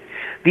Z.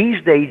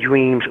 These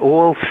daydreams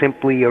all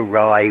simply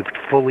arrived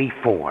fully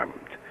formed,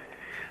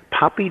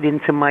 popped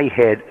into my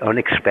head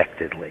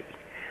unexpectedly.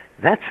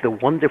 That's the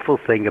wonderful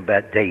thing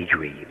about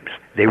daydreams.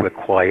 They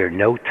require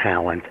no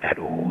talent at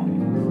all.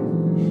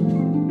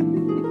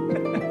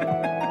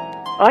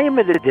 I am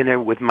at a dinner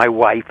with my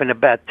wife and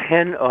about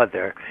 10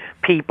 other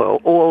people,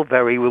 all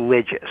very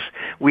religious.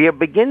 We are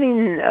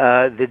beginning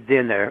the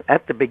dinner.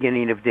 At the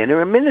beginning of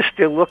dinner, a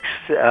minister looks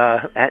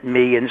at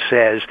me and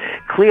says,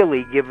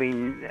 clearly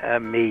giving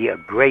me a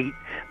great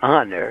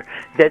honor,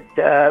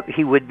 that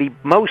he would be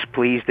most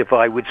pleased if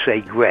I would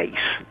say grace.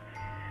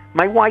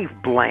 My wife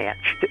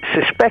blanched,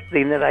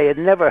 suspecting that I had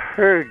never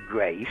heard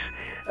grace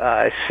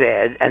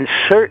said, and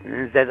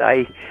certain that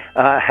I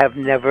have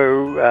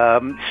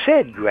never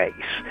said grace.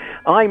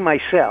 I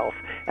myself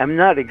am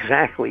not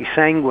exactly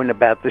sanguine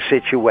about the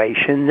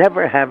situation,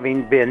 never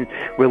having been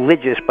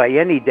religious by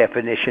any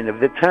definition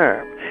of the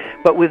term.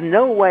 But with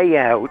no way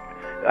out,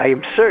 I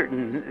am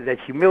certain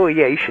that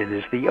humiliation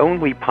is the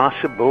only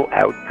possible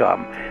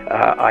outcome,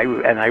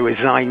 and I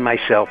resign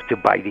myself to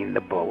biting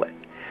the bullet.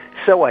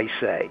 So I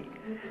say,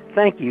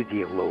 thank you,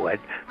 dear Lord,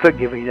 for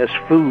giving us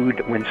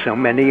food when so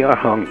many are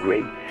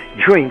hungry,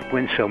 drink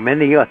when so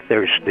many are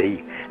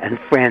thirsty, and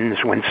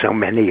friends when so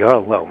many are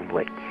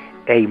lonely.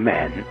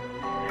 Amen.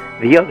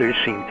 The others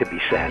seem to be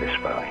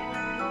satisfied.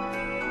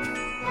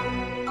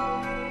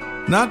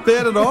 Not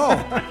bad at all.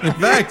 In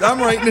fact, I'm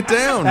writing it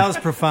down. That was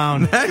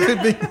profound.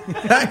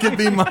 That could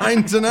be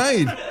mine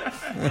tonight.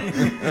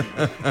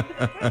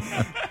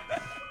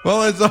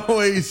 Well, as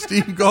always,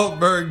 Steve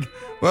Goldberg,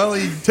 well,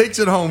 he takes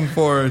it home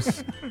for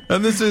us.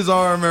 And this is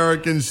Our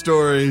American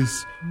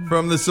Stories,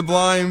 from the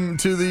sublime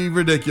to the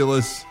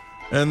ridiculous.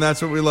 And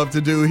that's what we love to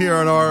do here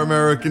on Our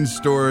American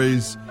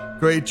Stories.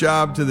 Great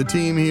job to the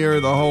team here,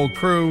 the whole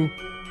crew.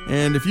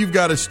 And if you've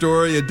got a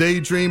story, a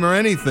daydream, or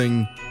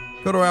anything,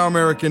 go to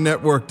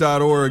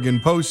ouramericannetwork.org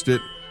and post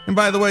it. And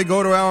by the way,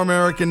 go to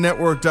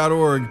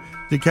ouramericannetwork.org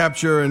to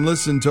capture and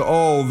listen to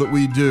all that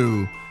we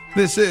do.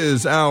 This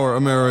is Our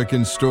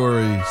American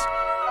Stories.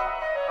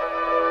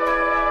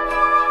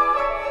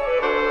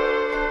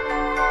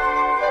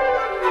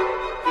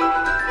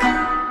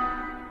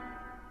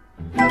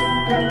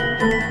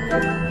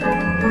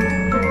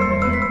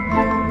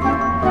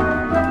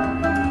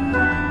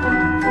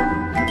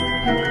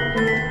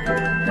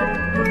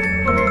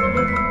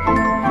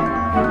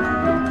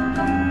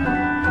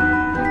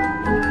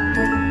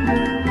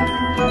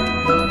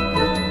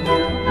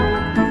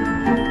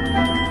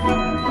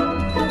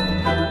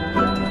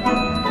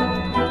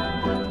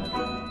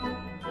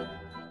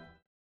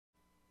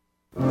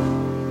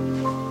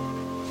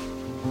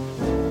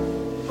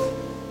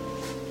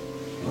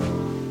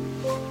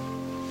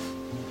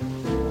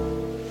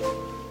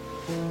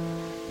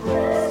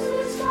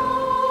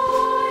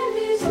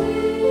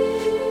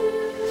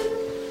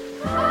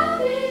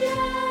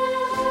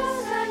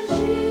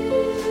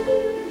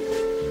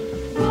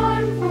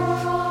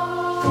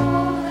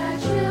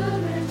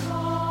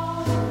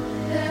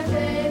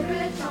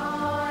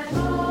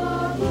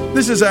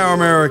 This is Our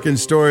American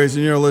Stories,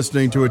 and you're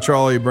listening to a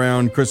Charlie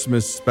Brown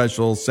Christmas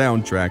special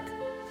soundtrack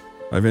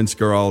by Vince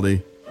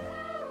Guaraldi.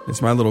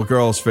 It's my little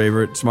girl's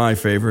favorite. It's my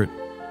favorite.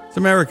 It's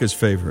America's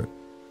favorite.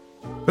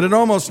 But it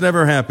almost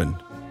never happened.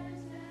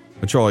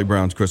 A Charlie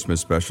Brown's Christmas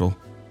special.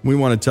 We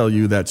want to tell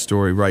you that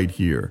story right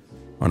here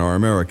on Our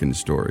American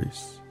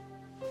Stories.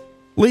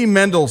 Lee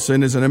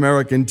Mendelson is an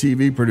American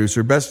TV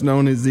producer, best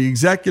known as the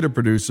executive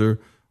producer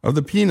of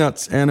the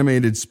Peanuts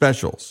animated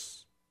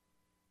specials.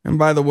 And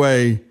by the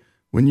way,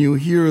 when you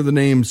hear the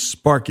name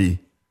Sparky,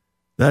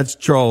 that's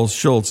Charles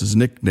Schultz's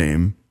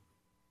nickname.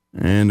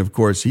 And, of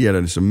course, he had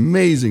this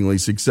amazingly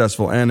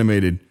successful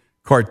animated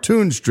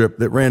cartoon strip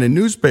that ran in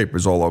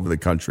newspapers all over the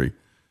country.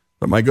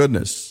 But my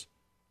goodness,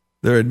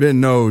 there had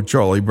been no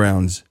Charlie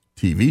Brown's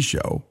TV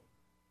show,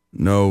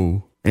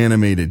 no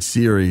animated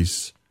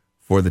series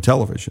for the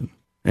television.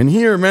 And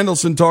here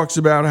Mendelson talks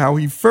about how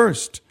he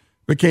first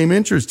became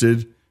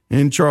interested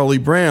in Charlie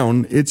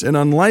Brown. It's an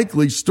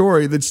unlikely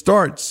story that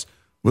starts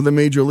with a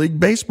Major League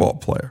Baseball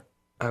player.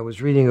 I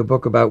was reading a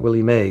book about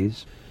Willie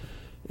Mays,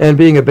 and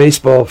being a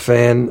baseball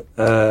fan,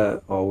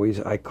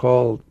 I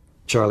called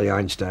Charlie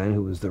Einstein,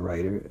 who was the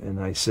writer,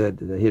 and I said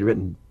that he had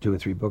written 2 or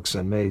 3 books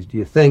on Mays. Do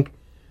you think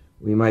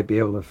we might be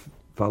able to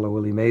follow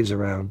Willie Mays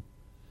around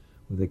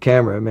with a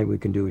camera? Maybe we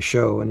can do a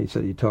show. And he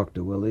said he talked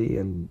to Willie,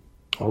 and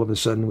all of a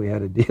sudden we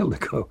had a deal to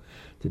go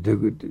to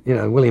do.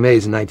 Willie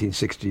Mays in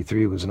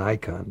 1963 was an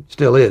icon,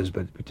 still is,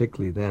 but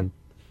particularly then.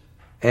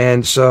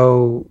 And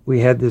so we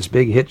had this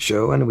big hit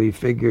show, and we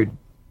figured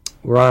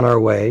we're on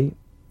our way.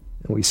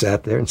 And we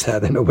sat there,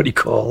 nobody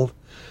called.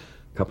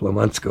 A couple of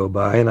months go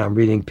by, and I'm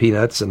reading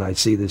Peanuts, and I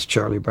see this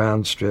Charlie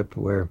Brown strip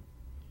where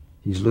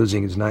he's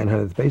losing his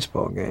 900th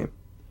baseball game.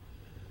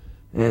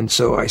 And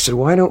so I said,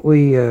 why don't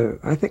we,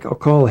 I think I'll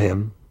call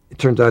him. It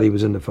turns out he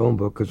was in the phone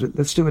book, because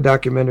let's do a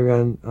documentary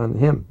on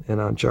him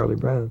and on Charlie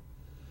Brown.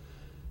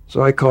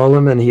 So I called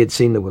him, and he had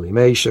seen the Willie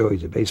Mays show.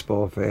 He's a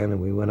baseball fan, and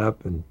we went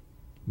up and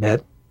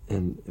met.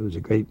 And it was a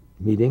great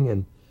meeting,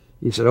 and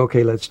he said,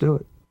 okay, let's do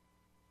it.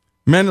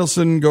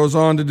 Mendelson goes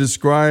on to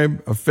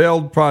describe a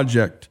failed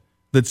project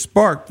that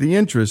sparked the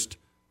interest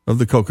of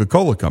the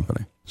Coca-Cola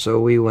Company.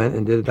 So we went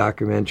and did a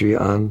documentary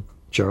on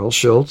Charles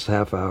Schultz,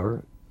 half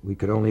hour. We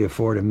could only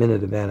afford a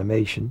minute of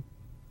animation,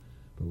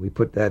 but we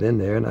put that in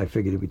there, and I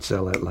figured we'd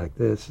sell that like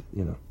this,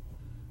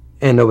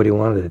 And nobody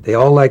wanted it. They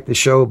all liked the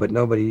show, but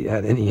nobody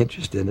had any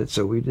interest in it,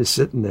 so we were just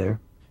sitting there.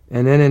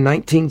 And then in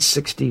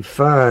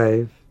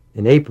 1965,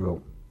 in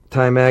April,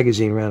 Time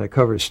Magazine ran a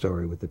cover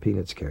story with the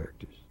Peanuts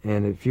characters.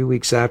 And a few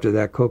weeks after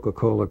that,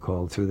 Coca-Cola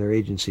called through their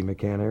agency,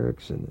 McCann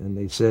Erickson, and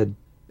they said,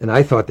 and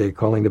I thought they were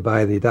calling to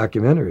buy the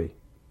documentary.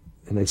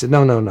 And they said,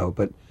 no,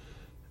 but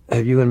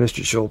have you and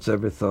Mr. Schultz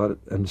ever thought,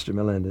 and Mr.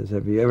 Melendez,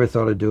 have you ever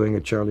thought of doing a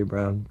Charlie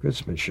Brown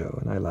Christmas show?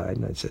 And I lied,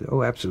 and I said,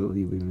 oh,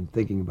 absolutely, we've been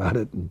thinking about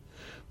it, and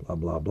blah,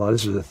 blah, blah.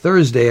 This was a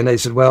Thursday, and they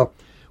said, well,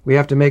 we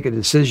have to make a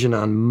decision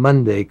on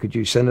Monday. Could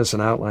you send us an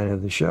outline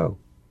of the show?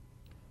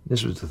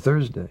 This was the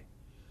Thursday.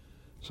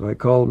 So I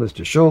called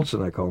Mr. Schultz,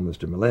 and I called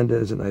Mr.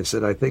 Melendez, and I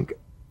said, I think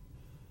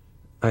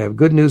I have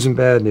good news and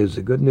bad news.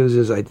 The good news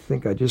is I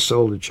think I just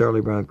sold a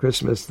Charlie Brown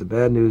Christmas. The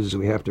bad news is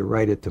we have to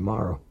write it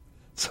tomorrow.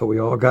 So we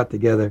all got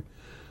together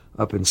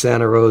up in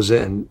Santa Rosa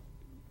and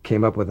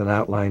came up with an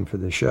outline for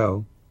the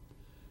show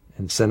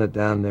and sent it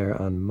down there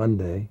on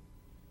Monday,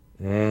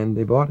 and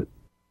they bought it.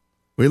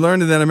 We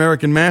learned in that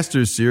American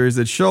Masters series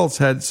that Schultz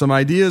had some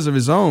ideas of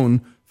his own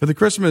for the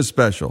Christmas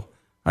special,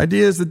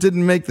 ideas that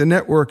didn't make the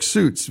network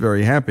suits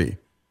very happy.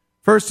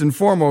 First and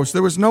foremost,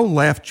 there was no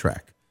laugh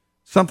track,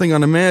 something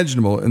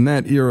unimaginable in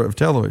that era of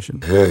television.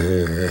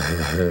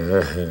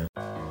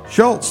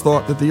 Schultz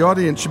thought that the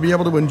audience should be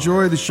able to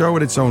enjoy the show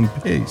at its own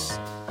pace,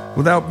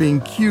 without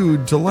being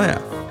cued to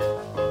laugh.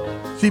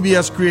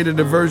 CBS created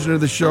a version of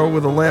the show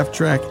with a laugh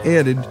track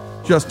added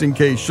just in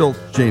case Schultz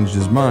changed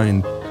his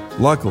mind.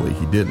 Luckily,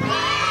 he didn't.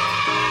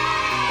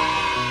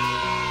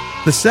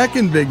 The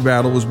second big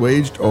battle was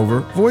waged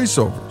over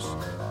voiceovers.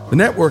 The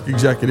network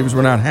executives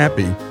were not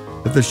happy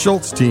that the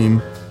Schultz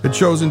team had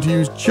chosen to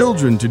use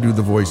children to do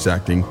the voice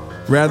acting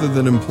rather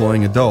than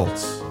employing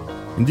adults.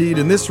 Indeed,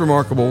 in this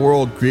remarkable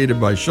world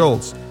created by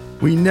Schultz,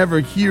 we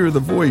never hear the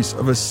voice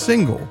of a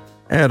single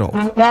adult.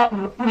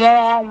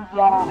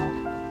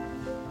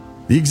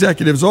 The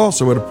executives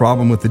also had a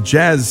problem with the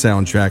jazz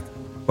soundtrack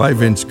by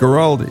Vince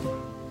Guaraldi.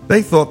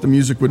 They thought the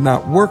music would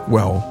not work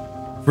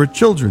well for a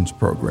children's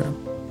program,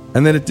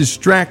 and that it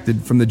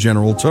distracted from the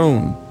general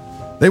tone.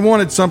 They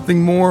wanted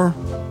something more,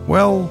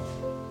 well,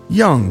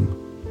 young.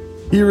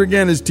 Here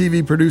again is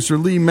TV producer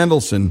Lee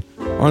Mendelson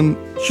on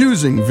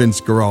choosing Vince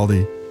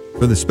Guaraldi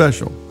for the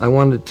special. I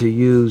wanted to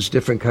use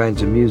different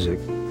kinds of music.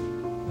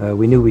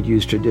 We knew we'd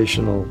use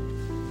traditional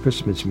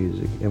Christmas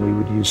music, and we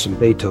would use some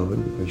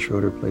Beethoven, because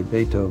Schroeder played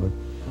Beethoven.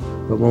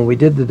 But when we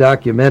did the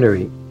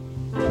documentary,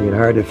 we had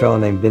hired a fellow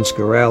named Vince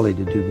Guaraldi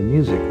to do the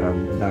music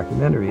on the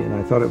documentary, and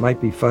I thought it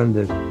might be fun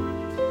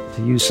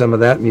to use some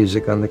of that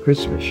music on the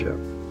Christmas show.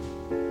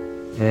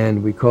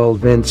 And we called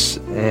Vince,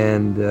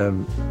 and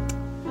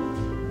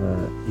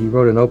he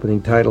wrote an opening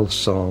title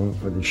song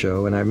for the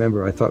show, and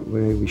I thought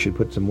maybe we should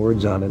put some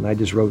words on it, and I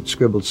just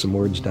scribbled some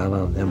words down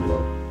on an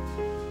envelope.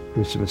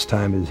 Christmas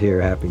time is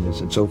here,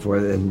 happiness, and so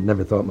forth, and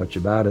never thought much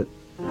about it.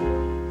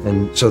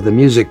 And so the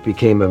music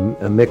became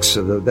a mix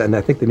of and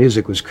I think the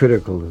music was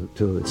critical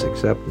to its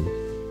acceptance.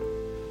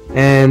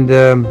 And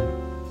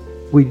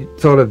we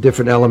thought of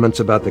different elements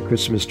about the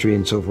Christmas tree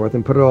and so forth,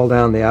 and put it all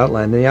down in the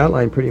outline. And the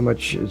outline pretty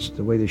much is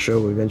the way the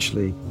show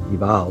eventually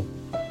evolved.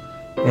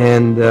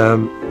 And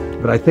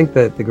but I think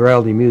that the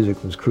Guaraldi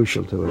music was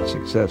crucial to its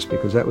success,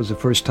 because that was the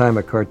first time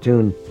a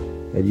cartoon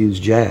had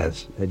used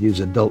jazz, had used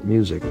adult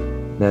music.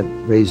 That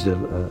raised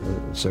a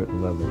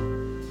certain level.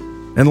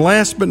 And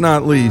last but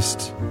not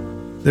least,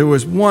 there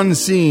was one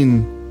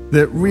scene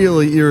that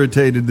really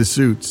irritated the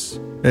suits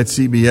at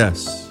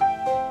CBS.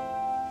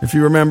 If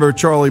you remember,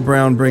 Charlie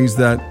Brown brings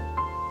that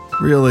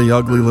really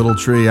ugly little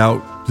tree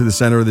out to the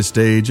center of the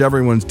stage.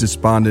 Everyone's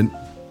despondent.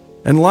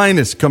 And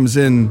Linus comes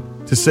in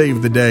to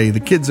save the day. The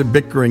kids are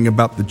bickering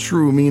about the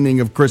true meaning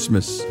of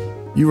Christmas.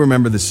 You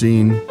remember the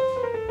scene.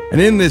 And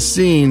in this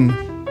scene,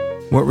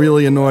 what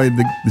really annoyed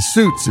the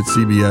suits at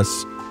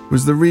CBS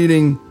was the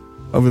reading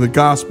of the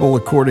Gospel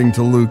according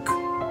to Luke,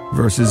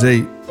 verses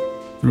 8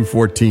 through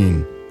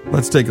 14.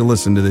 Let's take a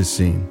listen to this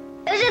scene.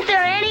 Isn't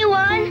there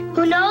anyone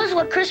who knows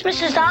what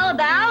Christmas is all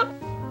about?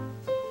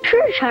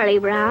 Sure, Charlie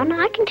Brown.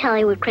 I can tell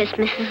you what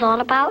Christmas is all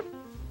about.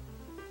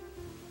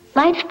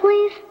 Lights,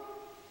 please.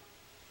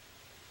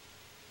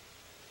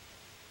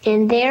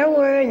 And there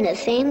were in the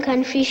same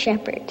country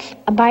shepherds,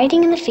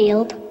 abiding in the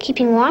field,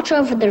 keeping watch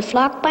over their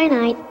flock by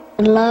night.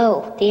 And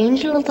lo, the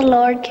angel of the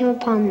Lord came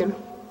upon them.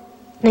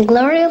 And the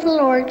glory of the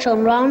Lord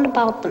shone round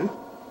about them.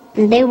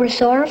 And they were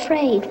sore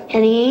afraid.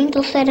 And the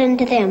angel said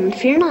unto them,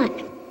 Fear not.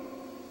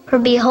 For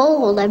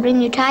behold, I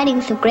bring you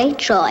tidings of great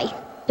joy,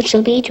 which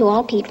shall be to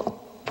all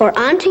people. For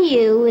unto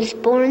you is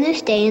born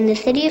this day in the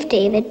city of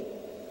David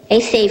a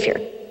Savior,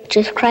 which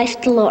is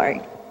Christ the Lord.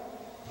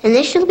 And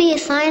this shall be a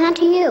sign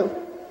unto you.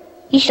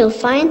 Ye shall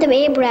find the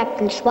babe wrapped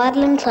in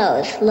swaddling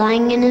clothes,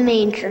 lying in a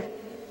manger.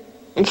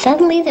 And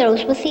suddenly there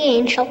was with the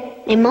angel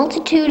a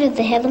multitude of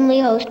the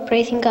heavenly host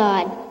praising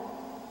God,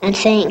 and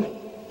saying,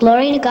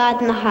 Glory to God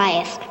in the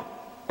highest,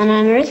 and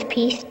on earth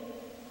peace,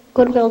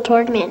 goodwill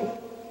toward men.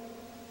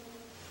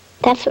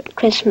 That's what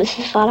Christmas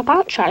is all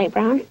about, Charlie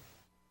Brown.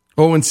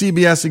 Oh, when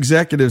CBS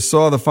executives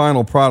saw the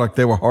final product,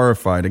 they were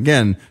horrified.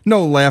 Again,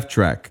 no laugh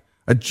track,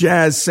 a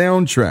jazz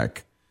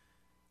soundtrack.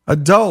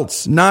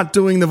 Adults not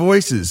doing the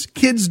voices,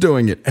 kids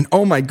doing it, and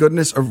oh my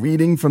goodness, a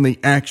reading from the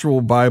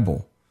actual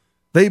Bible.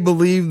 They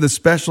believed the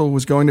special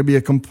was going to be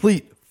a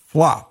complete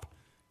flop.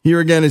 Here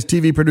again is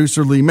TV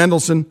producer Lee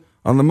Mendelson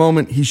on the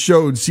moment he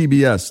showed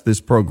CBS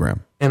this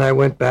program. And I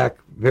went back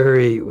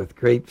with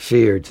great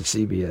fear to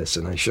CBS,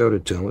 and I showed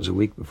it to them. It was a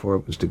week before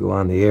it was to go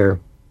on the air,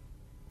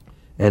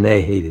 and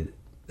they hated it.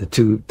 The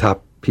two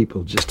top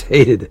people just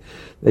hated it.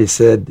 They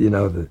said,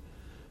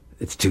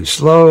 it's too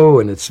slow,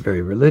 and it's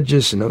very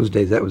religious. In those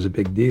days, that was a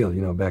big deal,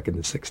 back in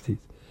the 60s.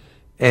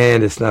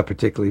 And it's not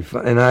particularly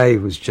fun. And I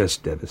was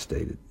just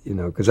devastated,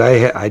 because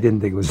I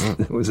didn't think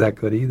it was that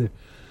good either.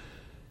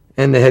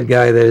 And the head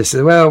guy there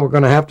said, well, we're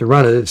going to have to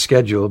run it. It's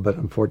scheduled, but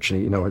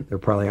unfortunately, there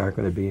probably aren't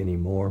going to be any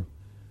more.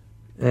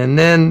 And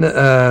then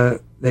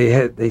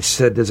they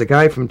said, there's a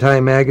guy from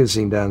Time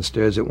Magazine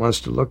downstairs that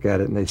wants to look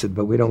at it. And they said,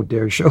 but we don't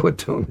dare show it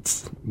to him.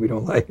 We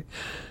don't like it.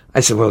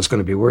 I said, well, it's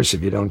going to be worse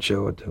if you don't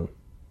show it to him.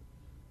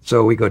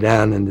 So we go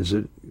down, and there's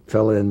a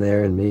fella in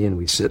there and me, and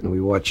we sit and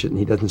we watch it, and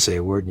he doesn't say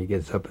a word, and he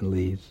gets up and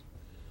leaves.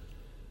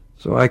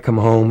 So I come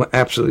home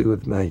absolutely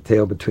with my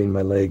tail between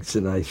my legs,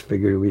 and I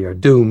figure we are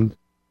doomed.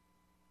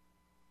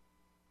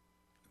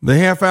 The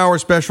half-hour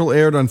special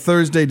aired on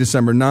Thursday,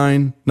 December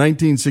 9,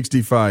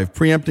 1965,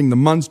 preempting the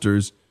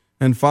Munsters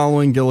and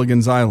following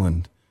Gilligan's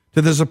Island.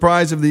 To the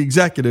surprise of the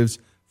executives,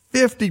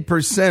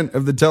 50%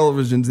 of the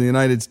televisions in the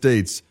United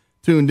States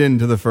tuned in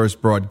to the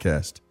first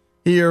broadcast.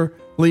 Here,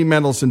 Lee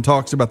Mendelson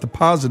talks about the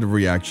positive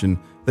reaction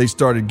they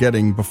started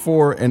getting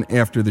before and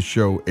after the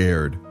show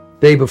aired.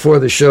 Day before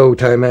the show,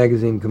 Time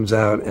magazine comes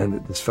out,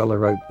 and this fella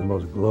wrote the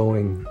most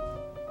glowing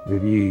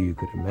review you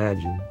could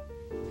imagine.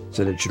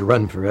 Said it should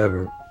run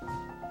forever,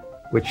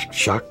 which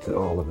shocked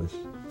all of us.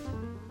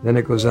 Then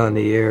it goes on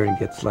the air and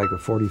gets like a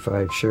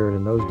 45 share. And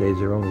in those days,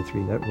 there were only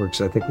 3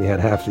 networks. I think we had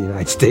half the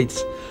United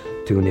States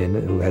tune in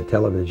who had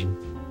television.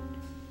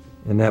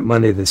 And that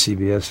Monday, the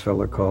CBS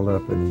fella called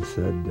up and he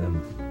said,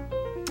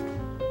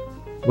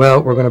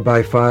 well, we're going to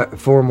buy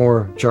 4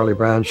 more Charlie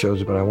Brown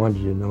shows, but I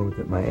wanted you to know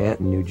that my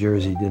aunt in New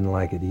Jersey didn't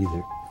like it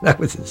either. That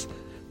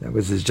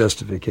was his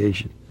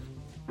justification.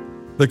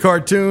 The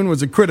cartoon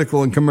was a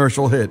critical and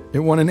commercial hit. It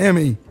won an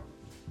Emmy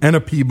and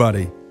a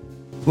Peabody.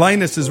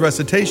 Linus's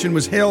recitation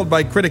was hailed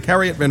by critic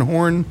Harriet Van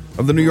Horn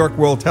of the New York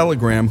World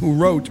Telegram, who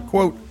wrote,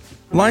 quote,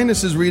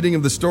 Linus's reading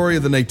of the story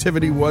of the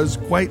Nativity was,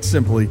 quite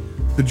simply,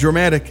 the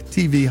dramatic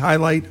TV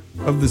highlight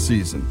of the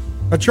season.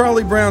 A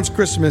Charlie Brown's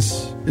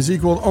Christmas is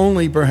equaled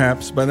only,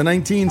 perhaps, by the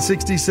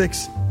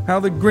 1966 How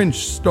the Grinch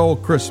Stole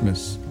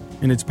Christmas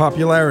in its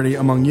popularity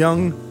among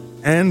young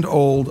and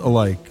old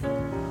alike.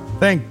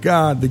 Thank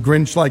God the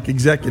Grinch-like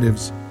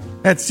executives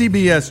at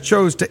CBS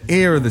chose to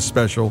air the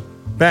special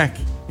back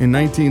in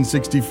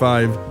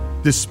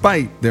 1965,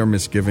 despite their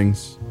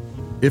misgivings.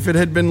 If it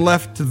had been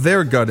left to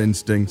their gut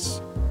instincts,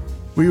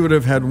 we would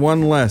have had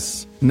one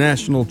less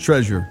national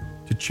treasure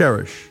to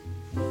cherish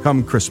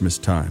come Christmas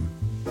time.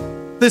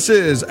 This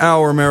is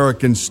Our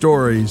American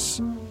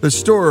Stories, the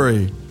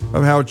story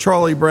of how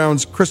Charlie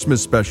Brown's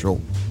Christmas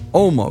special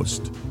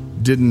almost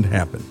didn't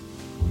happen.